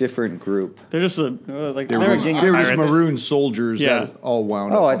a different group. They're just they're a gang of They were just pirates. maroon soldiers Yeah. that all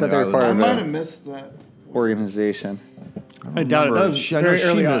wound Oh, up I on thought the they were island. part I of might the have missed that. organization. I doubt it. That was I know very she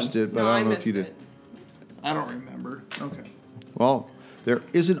early on. missed it, but No, I don't know if missed you did. it. I don't remember. Okay. Well, there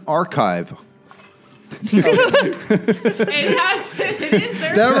is an archive. It has. It is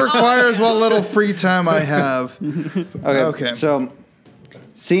there. That requires what little free time I have. Okay. So,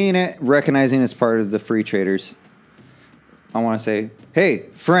 seeing it, recognizing it's part of the free traders, I want to say, hey,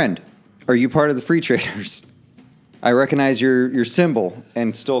 friend, are you part of the free traders? I recognize your symbol,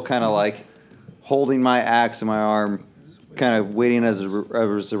 and still kind of like holding my axe in my arm, kind of waiting as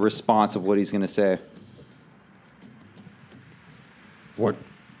a response of what he's going to say.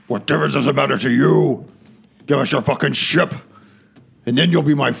 What difference does it matter to you? Give us your fucking ship, and then you'll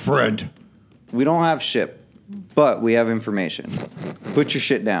be my friend. We don't have ship, but we have information. Put your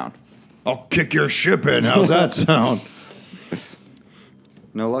shit down. I'll kick your ship in. How's that sound?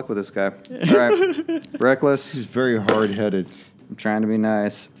 No luck with this guy. All right. Reckless. He's very hard-headed. I'm trying to be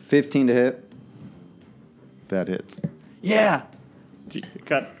nice. 15 to hit. That hits. Yeah. Gee,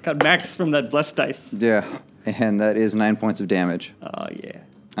 got max from that blessed dice. Yeah. And that is 9 points of damage. Oh yeah.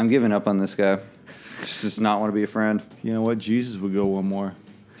 I'm giving up on this guy. Just does not want to be a friend. You know what? Jesus would go one more.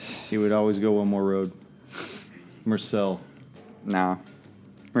 He would always go one more road. Marcel. Nah.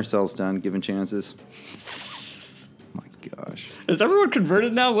 Marcel's done giving chances. My gosh. Is everyone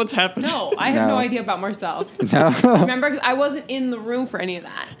converted now? What's happened? No, I have No. no idea about Marcel. No. Remember, I wasn't in the room for any of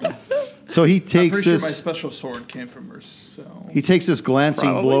that. So he I'm takes pretty sure my this. special sword came from her. So He takes this glancing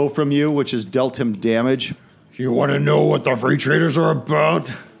Probably. blow from you, which has dealt him damage. You want to know what the free traders are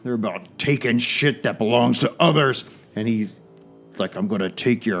about? They're about taking shit that belongs to others. And he's like, I'm going to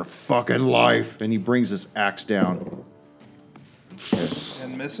take your fucking life. And he brings his axe down.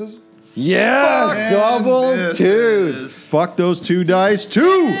 and misses. Yes! And Double misses. twos. Fuck those 2 dice. 2!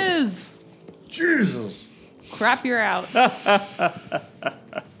 Is Jesus. crap, you're out.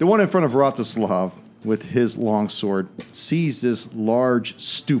 The one in front of Vratislav with his longsword sees this large,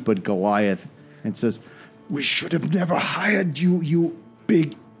 stupid Goliath and says, "We should have never hired you, you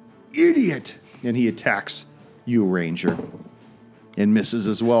big idiot." And he attacks you, Ranger, and misses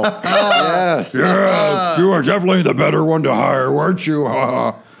as well. Yes. Yeah, you are definitely the better one to hire, weren't you?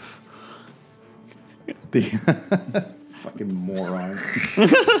 The fucking moron.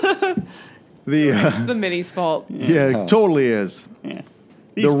 The The mini's fault. yeah, it totally is. Yeah.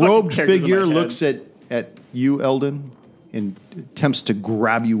 The These fucking robed characters in figure my head. looks at you, Eldon, and attempts to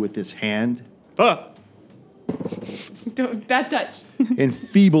grab you with his hand Oh, Bad touch. and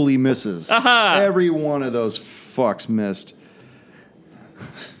feebly misses. Aha. Every one of those fucks missed.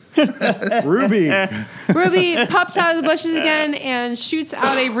 Ruby. Ruby pops out of the bushes again and shoots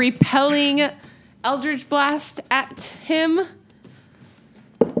out a repelling Eldritch Blast at him.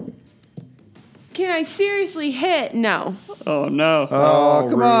 Can I seriously hit? No. oh no. Oh,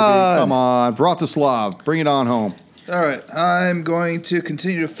 come Ruby, on. Come on. Vratislav, bring it on home. All right, I'm going to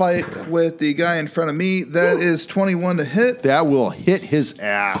continue to fight with the guy in front of me. That is 21 to hit That will hit his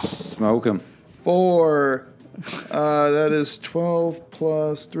ass. Smoke him. for, that is 12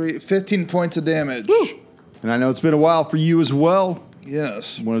 plus 3, 15 points of damage. And I know it's been a while for you as well.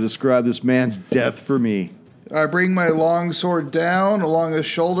 Yes. I want to describe this man's death for me. I bring my long sword down along his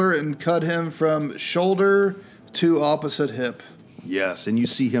shoulder and cut him from shoulder to opposite hip. Yes, and you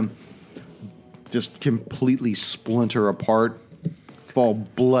see him just completely splinter apart, fall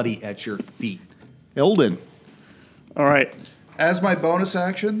bloody at your feet. Eldon. All right. As my bonus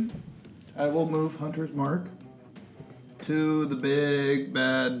action, I will move Hunter's Mark to the big,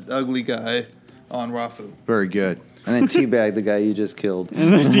 bad, ugly guy on Rafu. Very good. And then teabag the guy you just killed.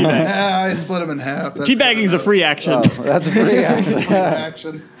 I split him in half. That's Teabagging's a free action. Oh, that's a free action.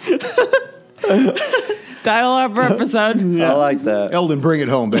 action. Dial up episode. I like that. Eldon, bring it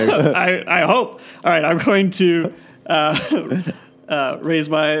home, baby. I hope. All right, I'm going to raise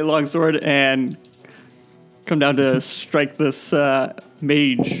my longsword and come down to strike this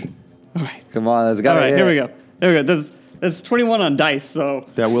mage. All right. Come on, that's got All to right, here we go. There we go. That's 21 on dice. So,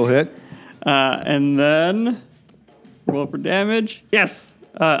 That will hit. and then roll for damage. Yes,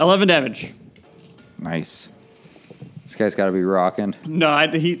 11 damage. Nice. This guy's got to be rocking. No, I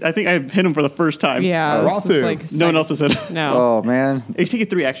think I hit him for the first time. Yeah. this is Rafu. like No one else has hit him. No. Oh, man. He's taking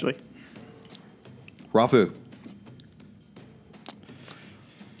 3 actually. Rafu.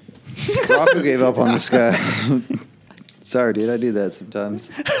 Rafu gave up on this guy. Sorry, dude. I do that sometimes.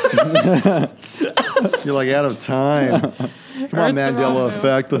 You're like out of time. Come on, Earth Mandela Rafu.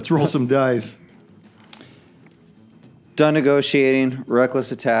 effect. Let's roll some dice. Done negotiating.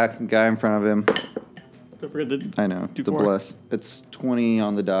 Reckless attack. Guy in front of him. Don't forget the. I know. The 2-4. bless. It's 20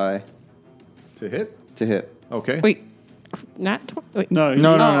 on the die To hit? to hit. Okay. Wait, not 20. Wait. No,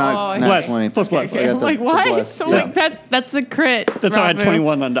 No, Oh, not Bless. 20. Plus bless. I got I'm the- like, the what? bless. So Yeah. like that's a crit. That's how I had Rafu.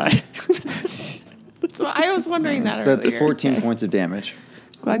 21 on die. That's what I was wondering that earlier. That's 14 Okay. points of damage.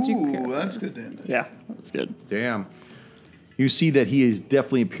 Glad you. Ooh, that's good damage. Yeah, that's good. Damn. You see that he is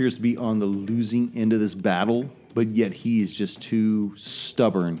definitely appears to be on the losing end of this battle, but yet he is just too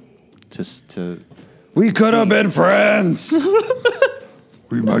stubborn to We could have been friends.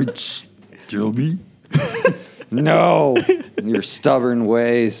 We might still be. No. Your stubborn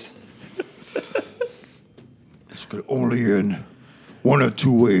ways. This could only end one of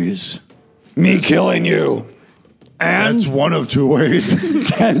two ways. Me killing you. That's one of two ways.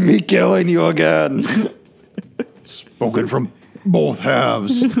 And me killing you again. Spoken from both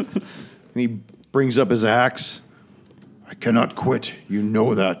halves. and he brings up his axe. I cannot quit. You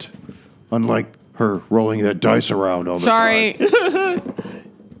know that. Unlike her rolling that dice around all the Sorry. time.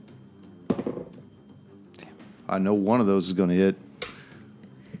 I know one of those is going to hit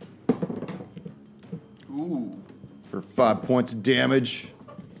Ooh. for 5 points of damage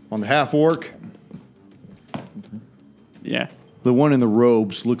on the half orc. Yeah. The one in the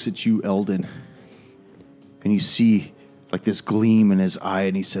robes looks at you, Eldon, and you see like this gleam in his eye,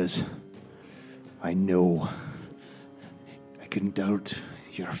 and he says, I know. I can doubt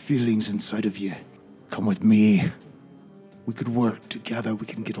your feelings inside of you. Come with me. We could work together. We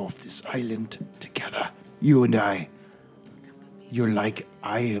can get off this island together. You and I. You're like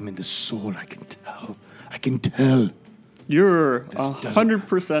I am in the soul. I can tell. I can tell. You're This doesn't-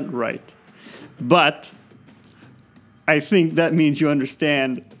 100% right. But I think that means you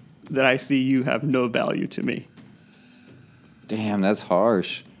understand that I see you have no value to me. Damn, that's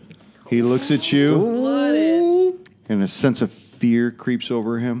harsh. He looks at you, and a sense of fear creeps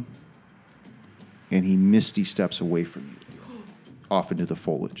over him, and he misty steps away from you, off into the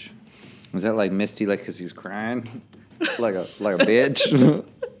foliage. Is that like Misty, like because he's crying, like a bitch?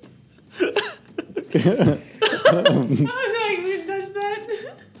 I didn't touch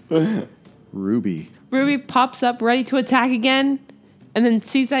that. Ruby. Ruby pops up ready to attack again, and then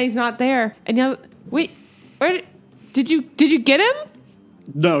sees that he's not there. And now, wait, where did you get him?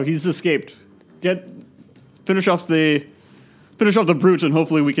 No, he's escaped. Finish off the brute, and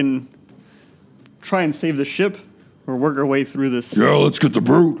hopefully we can try and save the ship or work our way through this. Yeah, let's get the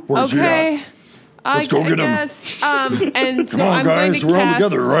brute. Where's he Okay. at? Let's go get him. guess. And so Come on, I'm guys. going to We're all cast,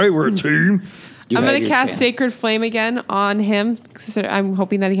 together, right? We're a team. You I'm had going to your cast chance. Sacred Flame again on him. So I'm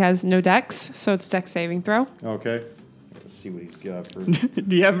hoping that he has no dex, so it's dex saving throw. Okay. Let's see what he's got for.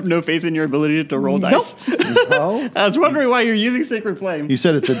 Do you have no faith in your ability to roll dice? Oh. I was wondering why you're using Sacred Flame. You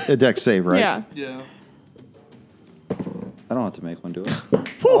said it's a dex save, right? Yeah. Yeah. I don't have to make one do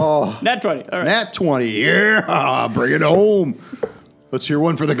it. Nat 20. All right. Nat 20. Yeah. Bring it home. Let's hear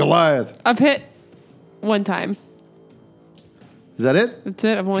one for the Goliath. I've hit one time. Is that it? That's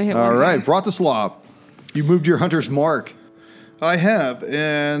it. I've only hit All one right. time. Vratislav. You moved your hunter's mark. I have,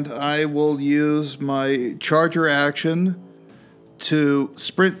 and I will use my charger action to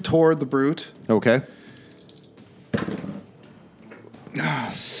sprint toward the brute. Okay.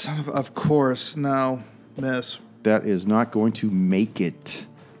 Of course. Now, miss. That is not going to make it.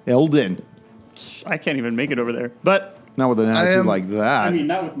 Eldon. I can't even make it over there. But, Not with an attitude am- like that. I mean,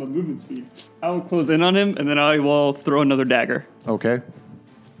 not with my movement speed. I will close in on him, and then I will throw another dagger. Okay.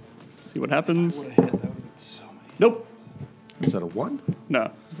 See what happens. Would have hit. That would have been so many. Nope. Is that a 1?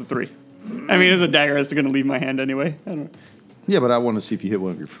 No, it's a 3. I mean, it's a dagger. It's going to leave my hand anyway. I don't know. Yeah, but I want to see if you hit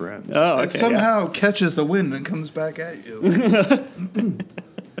one of your friends. Oh, okay. It somehow catches the wind and comes back at you.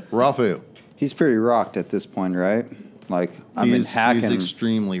 Raphael. He's pretty rocked at this point, right? Like I've been He's hacking.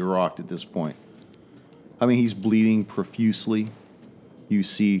 extremely rocked at this point. I mean, he's bleeding profusely. You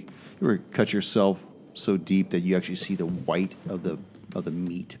see, you ever cut yourself so deep that you actually see the white of the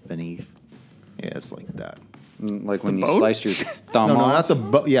meat beneath. Yeah, it's like that. Like when you bone? sliced your thumb No, off.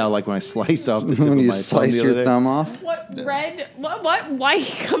 not the yeah, like when I sliced off the tip when of you my thumb sliced the your other day. thumb off. What red? What white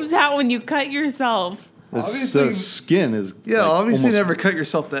comes out when you cut yourself? Obviously- the skin is Yeah, like, obviously almost- never cut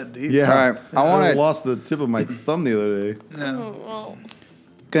yourself that deep. Yeah, All right, I wanna- lost the tip of my thumb the other day. No.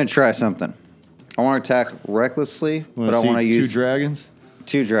 Gonna try something. I want to attack recklessly, but I see want to use two dragons.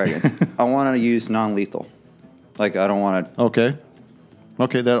 two dragons. I want to use non-lethal. Like I don't want to. Okay.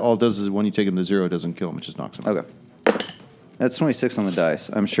 Okay, that all it does is when you take him to 0, it doesn't kill him, it just knocks him out. Okay. That's 26 on the dice.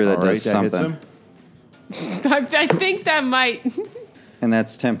 I'm sure that All right, does that hits something. him. I think that might. And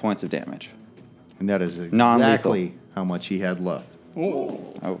that's 10 points of damage. And that is Non-lethal. exactly how much he had left.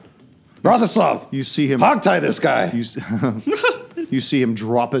 Oh. Oh. Bratislav, You see him. hogtie this guy. You see him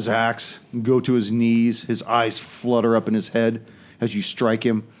drop his axe, go to his knees. His eyes flutter up in his head as you strike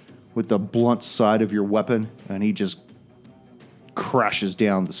him with the blunt side of your weapon, and he just crashes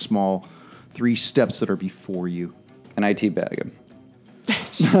down the small 3 steps that are before you. And I teabag him.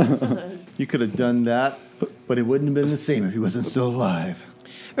 You could have done that, but it wouldn't have been the same if he wasn't still alive.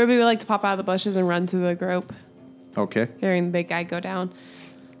 Ruby would like to pop out of the bushes and run to the group, Okay. hearing the big guy go down.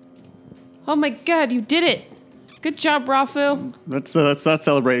 Oh my god, you did it! Good job, Rafu. Let's not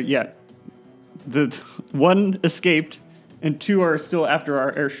celebrate it yet. The 1 escaped, and 2 are still after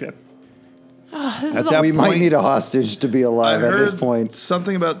our airship. This At is that We might point- need a hostage to be I alive at this heard point.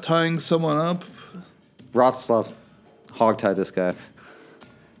 something about tying someone up. Bratislav, hogtie this guy.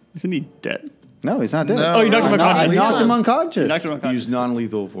 Isn't he dead? No, he's not dead. No, Oh, you knocked him I unconscious. knocked him unconscious. Knocked him unconscious. Use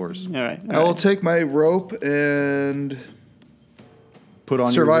non-lethal force. All right. I will take my rope and Put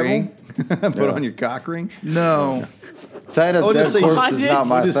on Survival? your ring. Put on your cock ring. no. Tied up Oh, dead just say- corpse is not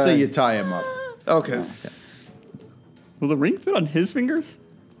my I'll just say thing. you tie him up. Okay. Will the ring fit on his fingers?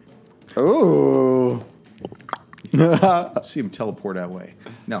 Ooh. See him teleport that way.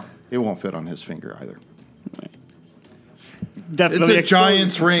 No, it won't fit on his finger either. It's Definitely a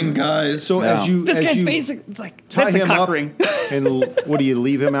giant's ring, guys. So Yeah. as you This as guy's you basic. It's like, tie That's a him cock up, ring. and what do you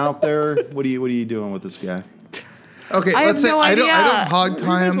leave him out there? What are you doing with this guy? Okay, I let's have say no I don't idea. hog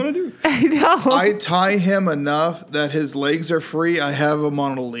tie What do him. you do? I know. I tie him enough that his legs are free. I have him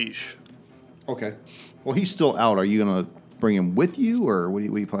on a leash. Okay. Well, he's still out. Are you gonna bring him with you, or what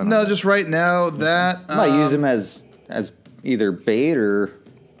do you plan on? No, just right now that I might use him as either bait or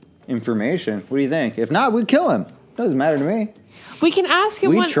information. What do you think? If not, we'd kill him. Doesn't matter to me. We can ask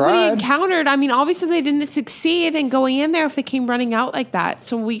him We what he tried. encountered. I mean, obviously they didn't succeed in going in there if they came running out like that.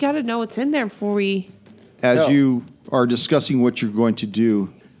 So we got to know what's in there before we. As No. you are discussing what you're going to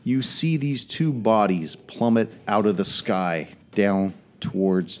do, you see these 2 bodies plummet out of the sky down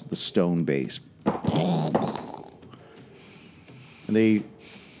towards the stone base. And they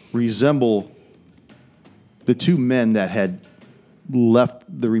resemble the 2 men that had left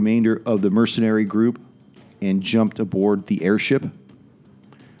the remainder of the mercenary group and jumped aboard the airship.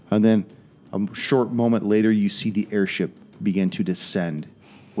 And then a short moment later, you see the airship begin to descend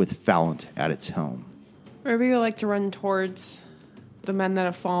with Fallant at its helm. Ruby would like to run towards the men that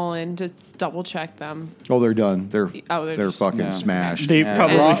have fallen to double check them. Oh, they're done. They're they're they're just- fucking smashed. They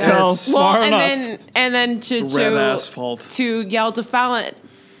probably And- fell far Well, enough. and then to red asphalt. to yell to Fallon,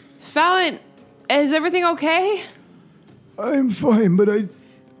 Fallon, is everything okay? I'm fine, but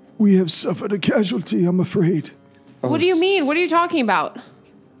we have suffered a casualty, I'm afraid. What do you mean? What are you talking about?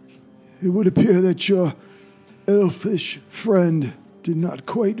 It would appear that your elfish friend did not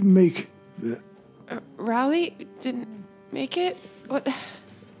quite make the. Raleigh didn't make it? What?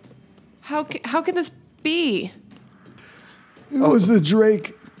 How can this be? It was the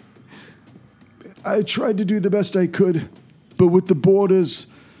Drake. I tried to do the best I could, but with the boarders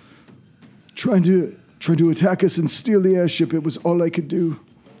trying to attack us and steal the airship, it was all I could do.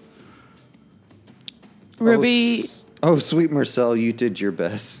 Ruby, Oh, sweet Marcel, you did your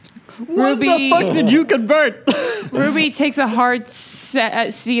best. What the Ruby, fuck did you convert? Ruby takes a hard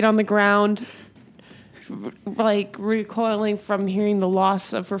seat on the ground, like recoiling from hearing the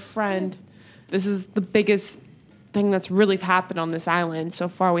loss of her friend. This is the biggest thing that's really happened on this island. So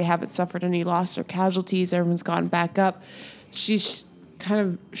far, we haven't suffered any loss or casualties. Everyone's gone back up. She's kind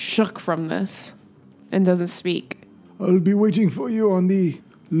of shook from this and doesn't speak. I'll be waiting for you on the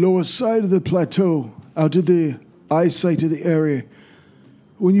lower side of the plateau, out of the eyesight of the area.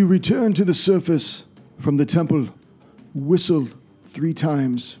 When you return to the surface from the temple, whistle 3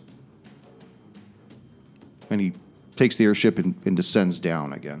 times. And he takes the airship and descends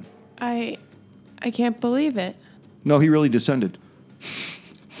down again. I can't believe it. No, he really descended.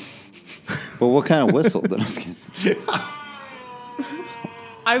 But what kind of whistle? Then I was kidding.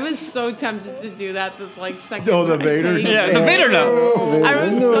 I was so tempted to do that the second. Oh, the Vader? Yeah, the Vader no. I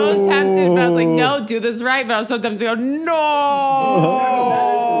was so tempted, but I was like, no, do this right. But I was so tempted to go,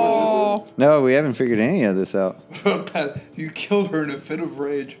 no. No, we haven't figured any of this out. You killed her in a fit of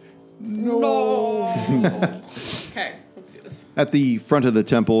rage. No. Okay, let's do this. At the front of the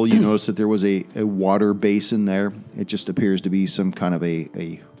temple, you notice that there was a water basin there. It just appears to be some kind of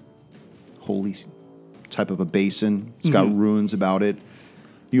a holy type of a basin. It's got ruins about it.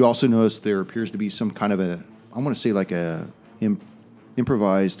 You also notice there appears to be some kind of a, I want to say like a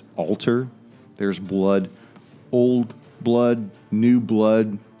improvised altar. There's blood, old blood, new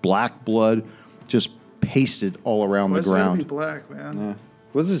blood, black blood, just pasted all around Why the does it gotta be ground. black, man?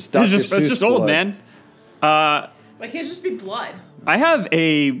 What's this Dr. It's just Seuss old, blood? man. Why can't it just be blood? I have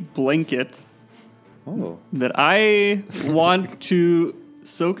a blanket Oh. that I want to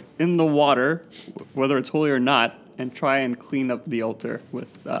soak in the water, whether it's holy or not, and try and clean up the altar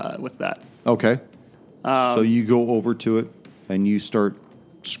with that. Okay. So you go over to it and you start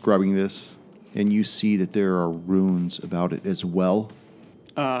scrubbing this, and you see that there are runes about it as well.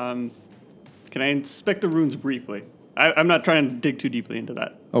 Can I inspect the runes briefly? I'm not trying to dig too deeply into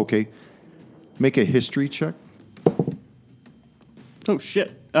that. Okay. Make a history check. Oh,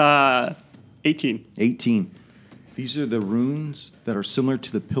 shit. 18. 18. These are the runes that are similar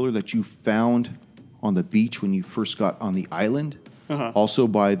to the pillar that you found on the beach when you first got on the island. Also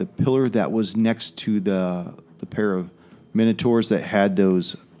by the pillar that was next to the pair of minotaurs that had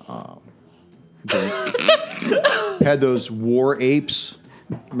those had those war apes.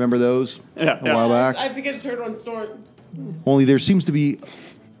 Remember those? Yeah, a while back. I think I just heard one snort. Only there seems to be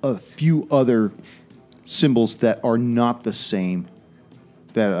a few other symbols that are not the same,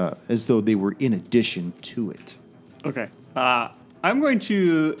 that as though they were in addition to it. Okay. I'm going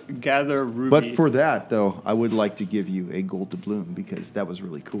to gather ruby. But for that, though, I would like to give you a gold doubloon because that was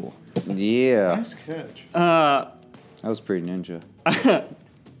really cool. Yeah. Nice catch. That was pretty ninja.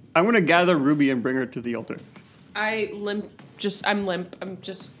 I'm going to gather ruby and bring her to the altar. I'm limp.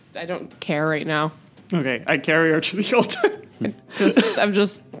 I don't care right now. Okay, I carry her to the altar. I'm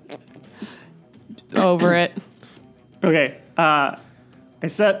just over it. Okay, I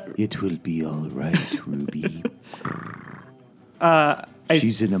set. It will be all right, Ruby. I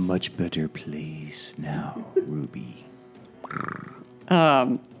She's in a much better place now, Ruby.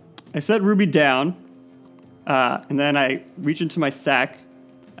 I set Ruby down, and then I reach into my sack.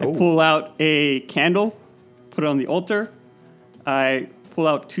 I pull out a candle, put it on the altar. I pull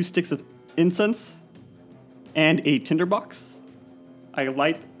out 2 sticks of incense and a tinderbox. I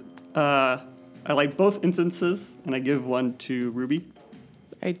light both incenses, and I give one to Ruby.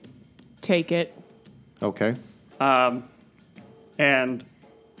 I take it. Okay. And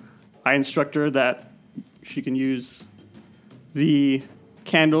I instruct her that she can use the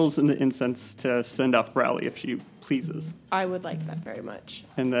candles and the incense to send off Rowley if she pleases. I would like that very much.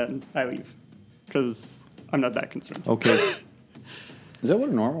 And then I leave because I'm not that concerned. Okay. Is that what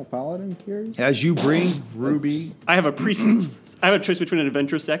a normal paladin carries? As you bring Ruby, I have a priest. I have a choice between an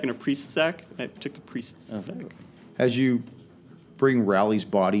adventurer sack and a priest sack. I took the priest sack. as you bring Rowley's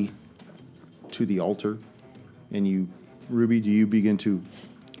body to the altar, and you, Ruby, do you begin to?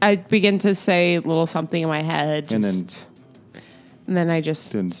 I begin to say a little something in my head. And then I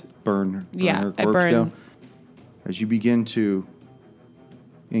just then burn Yeah, her I corpse burn. down. As you begin to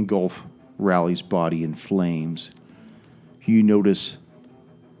engulf Rowley's body in flames, you notice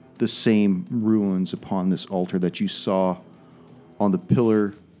the same ruins upon this altar that you saw on the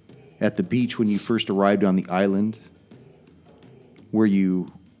pillar at the beach when you first arrived on the island, where you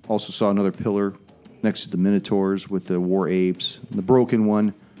also saw another pillar next to the Minotaurs with the war apes, and the broken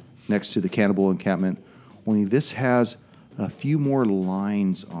one next to the cannibal encampment. Only this has a few more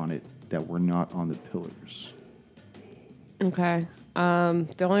lines on it that were not on the pillars. Okay.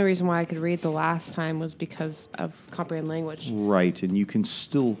 The only reason why I could read the last time was because of comprehend language. Right, and you can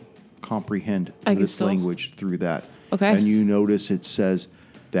still comprehend I can this still? language through that. Okay. And you notice it says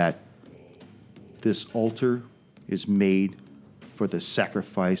that this altar is made for the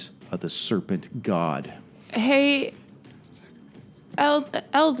sacrifice of the serpent god. Hey,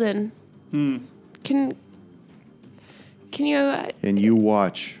 Eldon. Can you? And you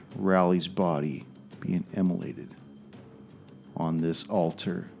watch Rowley's body being immolated on this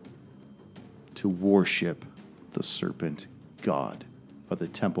altar to worship the serpent god of the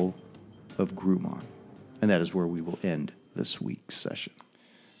Temple of Grumon. And that is where we will end this week's session.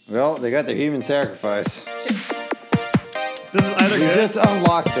 Well, they got their human sacrifice. This is either You good. just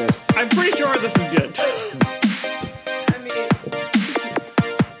unlocked this. I'm pretty sure this is good. I mean,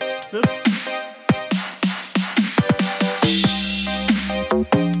 This,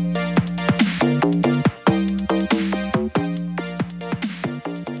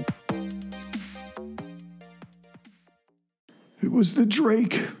 It was the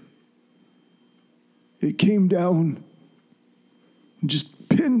Drake. It came down and just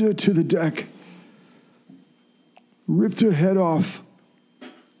pinned her to the deck, ripped her head off,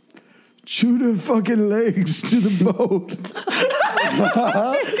 chewed her fucking legs to the bone.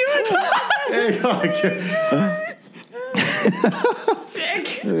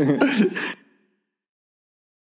 Dick.